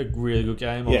be a really good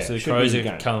game. Yeah, Obviously, the should be a Crows good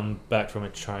have game. come back from a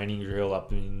training drill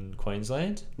up in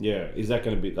Queensland. Yeah, is that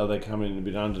going to be... Are they coming in a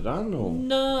bit underdone, or...?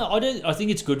 No, I don't. I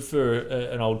think it's good for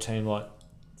an old team like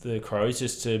the Crows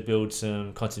just to build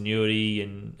some continuity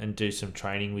and do some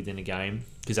training within a game,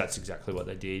 because that's exactly what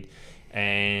they did.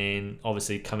 And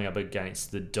obviously coming up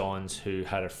against the Dons, who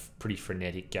had a pretty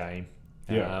frenetic game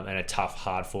and a tough,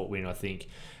 hard-fought win, I think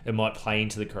it might play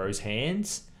into the Crows'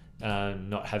 hands,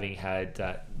 not having had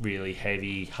that really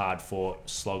heavy, hard-fought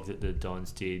slog that the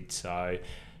Dons did. So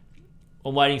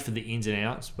I'm waiting for the ins and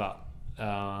outs, but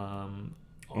I'm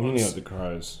going to go with the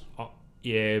Crows.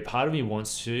 yeah, part of me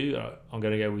wants to. I'm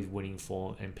going to go with winning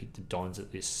form and pick the Dons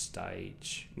at this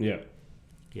stage. Yeah.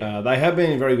 Yeah. They have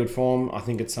been in very good form. I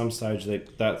think at some stage they're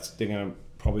going to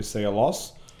probably see a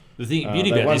loss. The beauty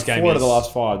They about won this game 4 is out of the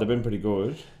last 5. They've been pretty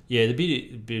good. yeah, the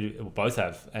beauty well, both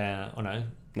have. I know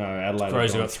No, Adelaide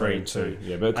Crows have have got 3 and 2.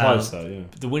 Yeah, but close though, yeah.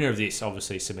 the winner of this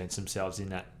obviously cements themselves in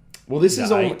that. Well, this The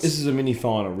is eights. this is a mini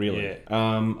final, really.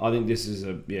 Yeah. I think this is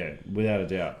without a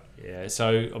doubt. Yeah,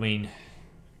 so I mean,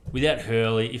 without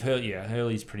Hurley,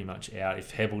 Hurley's pretty much out.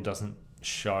 If Hebel doesn't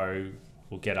show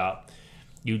or get up,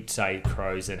 you'd say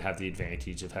Crows then have the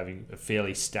advantage of having a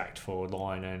fairly stacked forward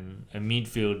line and a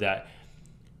midfield that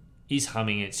is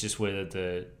humming. It's just whether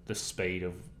the speed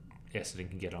of Essendon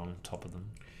can get on top of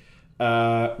them.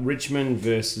 Richmond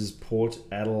versus Port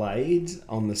Adelaide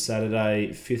on the Saturday,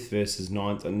 5th versus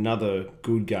 9th. Another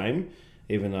good game,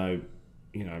 even though,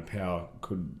 Power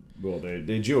could... Well, they're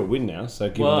due a win now, so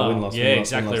given the win-loss... yeah,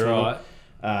 exactly right.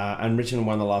 And Richmond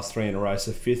won the last 3 in a row,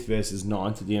 so 5th versus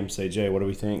 9th at the MCG. What do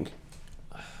we think?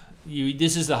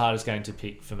 This is the hardest game to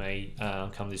pick for me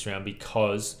come this round,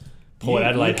 because Port You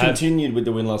Adelaide have... continued with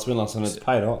the win-loss, and it's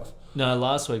paid off. No,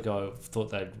 last week I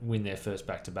thought they'd win their first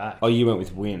back-to-back. Oh, you went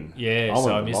with win. Yeah, I so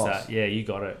went I with missed loss. that. Yeah, you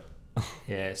got it.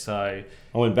 Yeah, so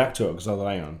I went back to it because I thought,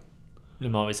 hang on. there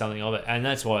might be something of it. And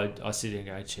that's why I sit here and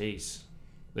go, geez,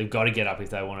 they've got to get up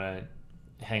if they want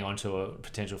to hang on to a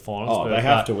potential finals. Oh, they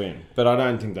have to win, but I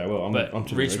don't think they will. I'm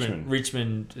to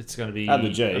Richmond, it's going to be At the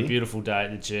G. a beautiful day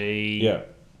at the G. Yeah.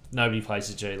 Nobody plays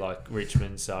the G like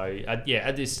Richmond. So,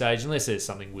 at this stage, unless there's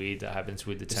something weird that happens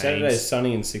with the teams. Saturday is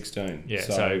sunny and 16. Yeah,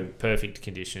 so perfect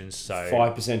conditions. So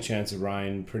 5% chance of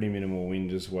rain, pretty minimal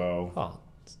wind as well. Oh,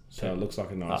 So it looks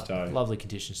like a nice day. lovely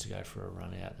conditions to go for a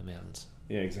run out in the mountains.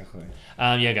 Yeah, exactly.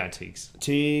 Going Tigs.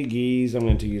 Tiggies, I'm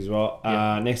going to Tiggies as well.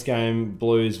 Yeah. Next game,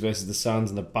 Blues versus the Suns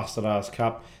in the Busted Ass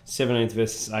Cup. 17th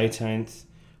versus 18th.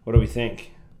 What do we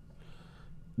think?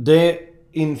 They're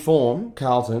in form,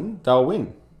 Carlton. They'll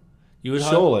win. You would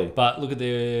Surely. hope, but look at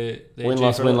their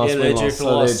Win-loss, due win-loss, they're win-loss. due for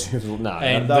loss. So they're due for... No,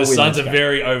 And they'll the win Suns this are game.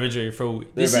 very overdue for.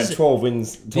 They're about 12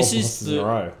 wins, 12 this is losses in the- a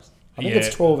row. I think Yeah,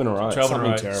 it's 12 in a row. 12 in a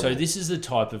Something row. terrible. So this is the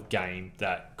type of game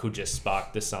that could just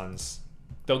spark the Suns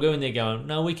they'll go in there going,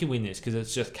 no, we can win this because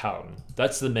it's just Carlton.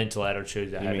 That's the mental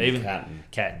attitude they have. Even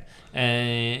Catton.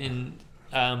 And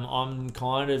I'm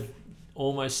kind of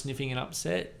almost sniffing an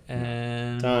upset.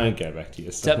 And Don't go back to your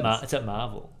it's at Marvel.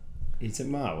 It's at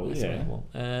Marvel, It's yeah. at Marvel.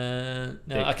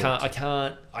 No, I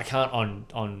can't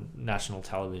on national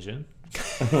television.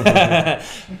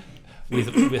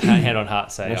 with hand on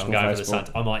heart, say National I'm going for the Facebook. Suns.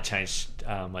 I might change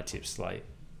my tips. Like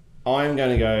I'm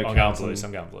going to go I'm going Carlton. Blues.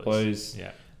 I'm going Blues. Blues.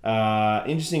 Yeah.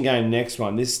 Interesting game. Next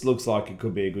one. This looks like it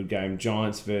could be a good game.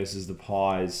 Giants versus the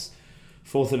Pies.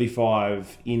 4:35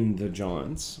 in the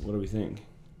Giants. What do we think?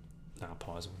 No,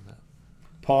 Pies win that.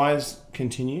 Pies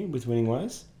continue with winning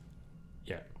ways.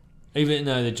 Yeah. Even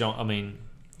though the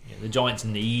Giants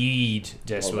need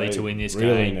desperately They to win this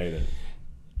really game. need it.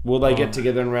 Will they get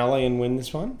together and rally and win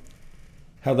this one?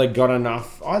 Have they got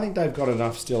enough? I think they've got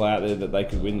enough still out there that they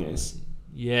could win this.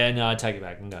 Yeah, no, I take it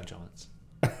back. I'm going Giants.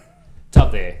 It's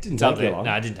up there. Didn't It's up take you there. long.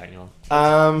 No, it didn't take me long.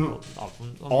 I'm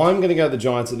I'm- going to go the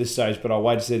Giants at this stage, but I'll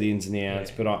wait to see the ins and the outs.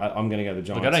 Yeah. But I'm going to go the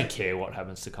Giants. Look, I don't care what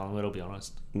happens to Collingwood, I'll be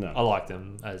honest. No. I like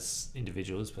them as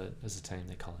individuals, but as a team,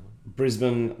 they're Collingwood.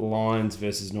 Brisbane Lions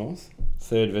versus North.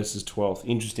 3rd versus 12th.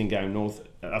 Interesting game. North,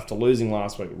 after losing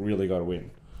last week, really got to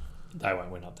win. They won't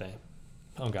win up there.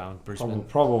 I'm going Brisbane.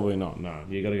 Probably not, no.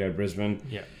 You got to go Brisbane.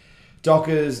 Yeah.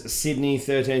 Dockers, Sydney,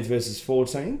 13th versus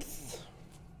 14th.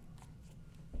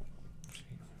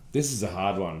 This is a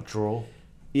hard one. Draw.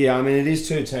 Yeah, I mean, it is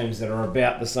two teams that are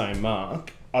about the same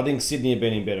mark. I think Sydney have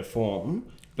been in better form,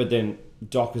 but then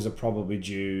Dockers are probably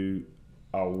due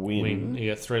a win.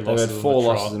 You got 3 They've losses. had on 4 the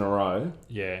losses trot. in a row.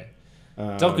 Yeah.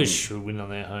 Um, Dockers should win on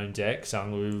their home deck, so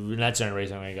that's the only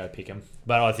reason I'm going to go pick them.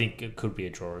 But I think it could be a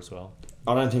draw as well.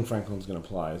 I don't think Franklin's going to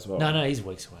play as well. No, he's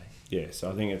weeks away. Yeah,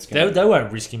 so I think it's going They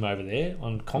won't risk him over there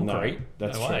on concrete. No,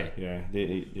 that's no true. way. Yeah,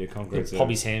 He'll concrete's pop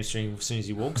his hamstring as soon as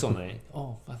he walks on there.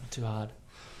 Oh, too hard.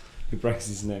 He breaks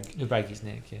his neck. He'll break his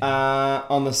neck, yeah.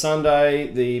 On the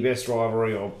Sunday, the best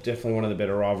rivalry, or definitely one of the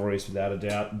better rivalries without a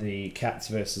doubt, the Cats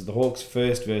versus the Hawks,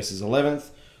 1st versus 11th.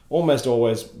 Almost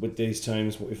always with these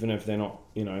teams, even if they're not,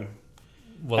 Well,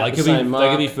 at they the could same be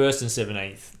mark. 1st and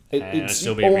 17th. And it's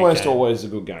still be a big almost game. always a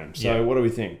good game. So Yeah. what do we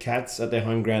think? Cats at their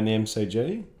home ground, the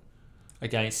MCG?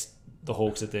 Against the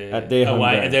Hawks at their home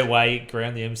away ground. at their way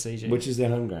ground, the MCG. Which is their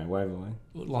home ground? Waverley.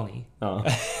 Lonnie. Oh,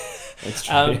 that's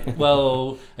true.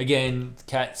 Well, again,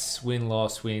 Cats win,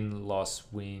 loss, win, loss,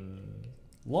 win,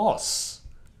 loss.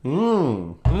 Yeah.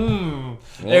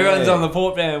 Everyone's on the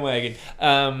Port bandwagon.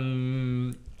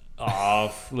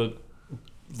 Look,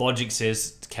 logic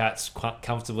says Cats quite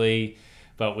comfortably,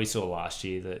 but we saw last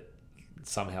year that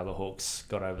somehow the Hawks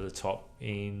got over the top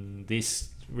in this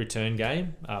return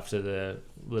game after the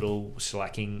little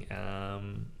slacking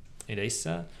at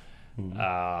Easter.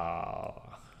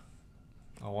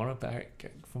 I want to back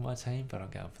for my team, but I'm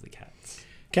going for the Cats.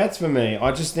 Cats for me.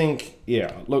 I just think,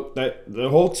 look, the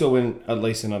Hawks will win at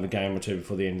least another game or two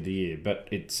before the end of the year, but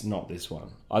it's not this one.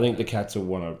 I think the Cats will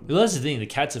want to. Well, that's the thing. The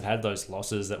Cats have had those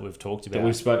losses that we've talked about.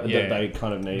 That they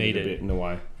kind of needed a bit in a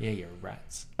way. Yeah, you're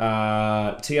rats.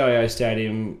 TIO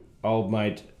Stadium, old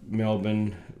mate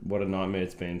Melbourne. What a nightmare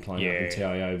it's been playing up in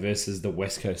TIO versus the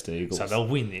West Coast Eagles. So they'll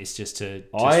win this just to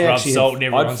I'd rub salt in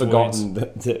everyone's forgotten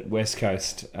wounds. that West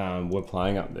Coast were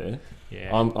playing up there.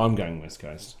 Yeah, I'm going West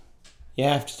Coast. You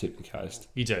have to tip the coast.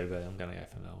 you do, but I'm going to go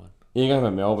for Melbourne. You're going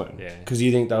for Melbourne, Yeah. because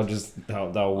you think they'll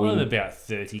win. I'm about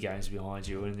 30 games behind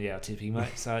you in the tipping, mate.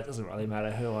 So it doesn't really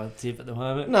matter who I tip at the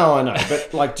moment. No, I know,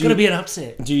 but like, It's going to be an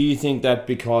upset. do you think that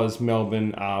because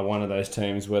Melbourne are one of those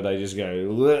teams where they just go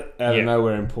out of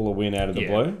nowhere and pull a win out of the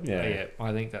blue? Yeah,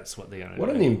 I think that's what they're going to do. What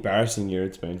an embarrassing year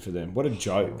it's been for them. What a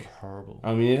joke. Horrible.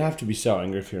 I mean, you'd have to be so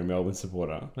angry if you're a Melbourne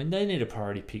supporter. I mean, they need a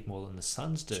priority pick more than the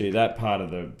Suns do. Gee, that part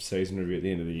of the season review at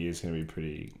the end of the year is going to be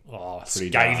pretty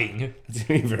scathing. It's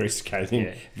going to be very scathing.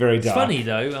 Yeah. Very It's dark. funny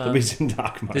though. There'll be some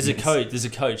dark moments. There's a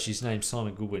coach. His name's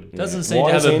Simon Goodwin. Doesn't Yeah. seem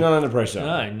Why to is have he not under pressure?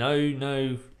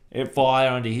 no If- fire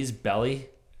under his belly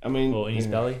I mean, or in his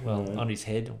yeah, belly. Well, yeah. on his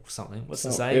head or something. What's the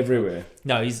It's saying? everywhere.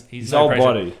 No, he's His no whole pressure.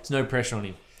 body. There's no pressure on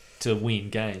him to win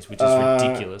games, which is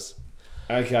ridiculous.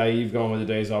 Okay, you've gone with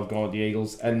the D's, I've gone with the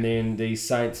Eagles. And then the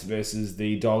Saints versus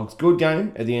the Dogs. Good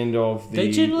game at the end of the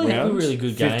They generally have a round. really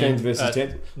good game 15th versus at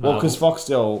 10th. Well, because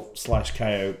Marvel.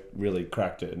 Foxtel/KO really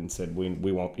cracked it and said, we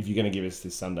want, if you're going to give us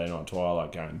this Sunday night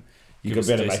twilight game, you Give got us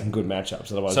better decent- making good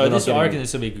matchups. Otherwise, So we're this, not I getting reckon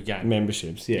this will be a good game.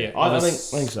 memberships. Yeah, Yeah, I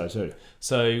this- think so too.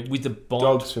 So with the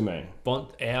Dogs for me. Bont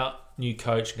out, new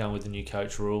coach, going with the new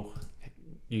coach rule.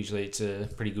 Usually it's a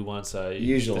pretty good one. So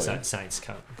Usually. the Saints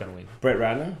going to win. Brett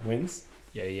Radner wins.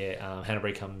 Yeah.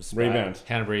 Hanbury comes Rebound. back.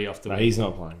 Hanbury off the No, win. he's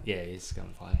not playing. Yeah, he's going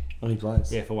to play. Oh, he plays.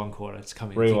 Yeah, for one quarter. It's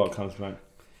coming. Rewalt comes back.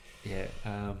 Yeah.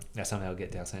 Now somehow I'll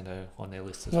get Dalsando on their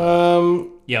list as well.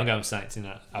 Yeah, I'm going with Saints in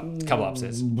a couple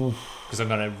upsets because I'm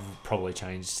going to probably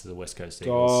change to the West Coast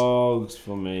Eagles. Dogs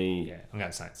for me. Yeah, I'm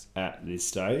going Saints at this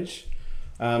stage.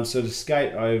 So to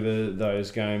skate over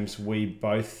those games, we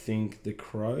both think the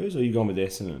Crows, or are you going with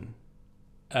Essendon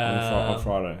on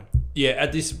Friday? Yeah,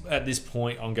 at this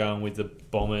point, I'm going with the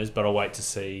Bombers, but I'll wait to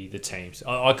see the teams.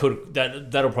 I could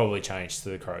that'll probably change to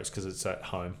the Crows because it's at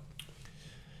home.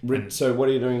 So what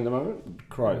are you doing at the moment?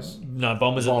 Crows. No,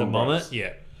 Bombers at the moment.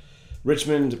 Yeah.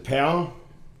 Richmond Power.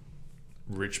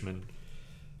 Richmond.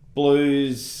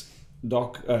 Blues.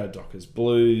 Dockers.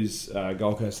 Blues.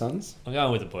 Gold Coast Suns. I'm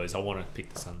going with the Blues. I want to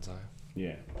pick the Suns though.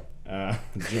 Yeah.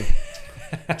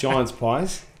 Giants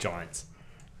Pies. Giants.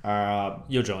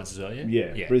 Your Giants as well,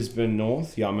 yeah? Yeah. Brisbane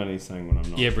North. Yeah, I'm only saying when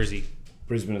I'm not. Yeah, Brizzy.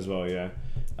 Brisbane as well, yeah.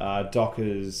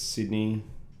 Dockers Sydney.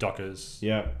 Dockers.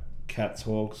 Yeah. Cats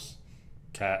Hawks.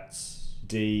 Cats.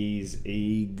 D's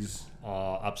Eags.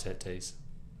 Upset D's.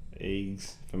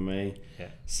 Eags for me. Yeah.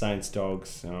 Saints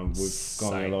Dogs. We've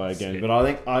gone the other way again. Yeah. But I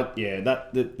think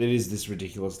that is this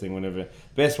ridiculous thing whenever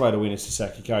best way to win is to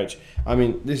sack your coach. I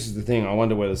mean, this is the thing. I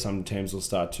wonder whether some teams will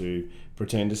start to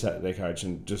pretend to sack their coach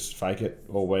and just fake it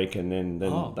all week and then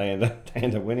they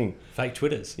end up winning. Fake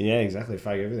Twitters. Yeah, exactly.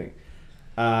 Fake everything.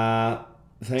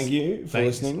 Thank you for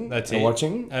listening. That's and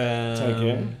watching. Take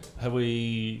care. Have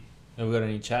we got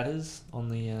any chatters on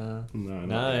the?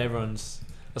 No, everyone's.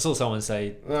 I saw someone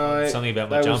say something about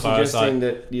my jumper. They were suggesting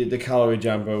that the colour of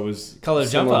jumper was similar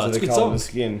to the colour of the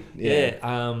skin.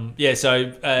 Yeah.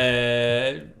 So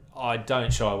I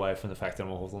don't shy away from the fact that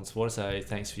I'm a Hawthorn supporter. So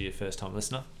thanks for your first time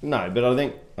listener. No, but I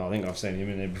think I've seen him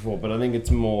in there before. But I think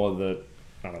it's more that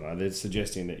I don't know. They're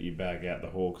suggesting that you bag out the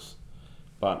Hawks,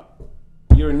 but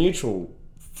you're a neutral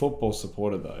football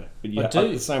supporter though. But I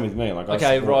do. The same with me.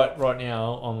 Right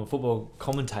now I'm a football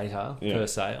commentator per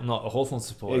se. I'm not a Hawthorn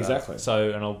supporter. Exactly.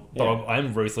 So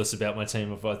I'm ruthless about my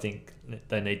team if I think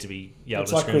they need to be able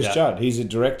it's to like scream Chris out. Judd. He's a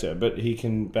director, but he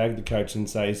can bag the coach and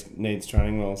say he needs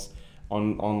training wheels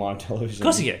on live television. Of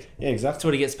course he can. Yeah, exactly. That's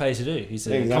what he gets paid to do. He's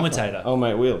a commentator. Oh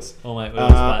mate, Wheels.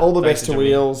 All the best to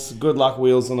Wheels. Good luck,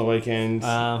 Wheels, on the weekend.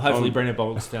 Hopefully Brendan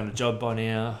Boggs found a job by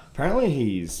now. Apparently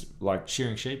he's like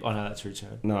shearing sheep. Oh no, that's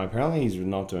Richard. No, apparently he's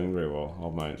not doing very well,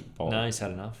 old mate. Bold. No, he's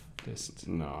had enough.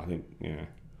 No, I think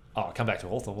come back to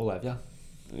Hawthorn. We'll have you.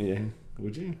 Yeah,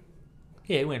 would you?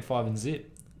 Yeah, he went 5-0.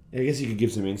 Yeah, I guess you could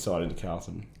give some insight into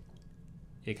Carlton.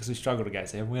 Yeah, because we struggled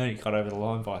against them. We only got over the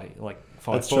line by like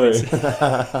 5 That's points.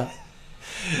 True.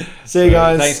 See you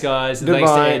guys. Thanks, guys. Goodbye.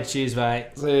 Thanks, Ed. Cheers, mate.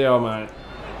 See you, mate.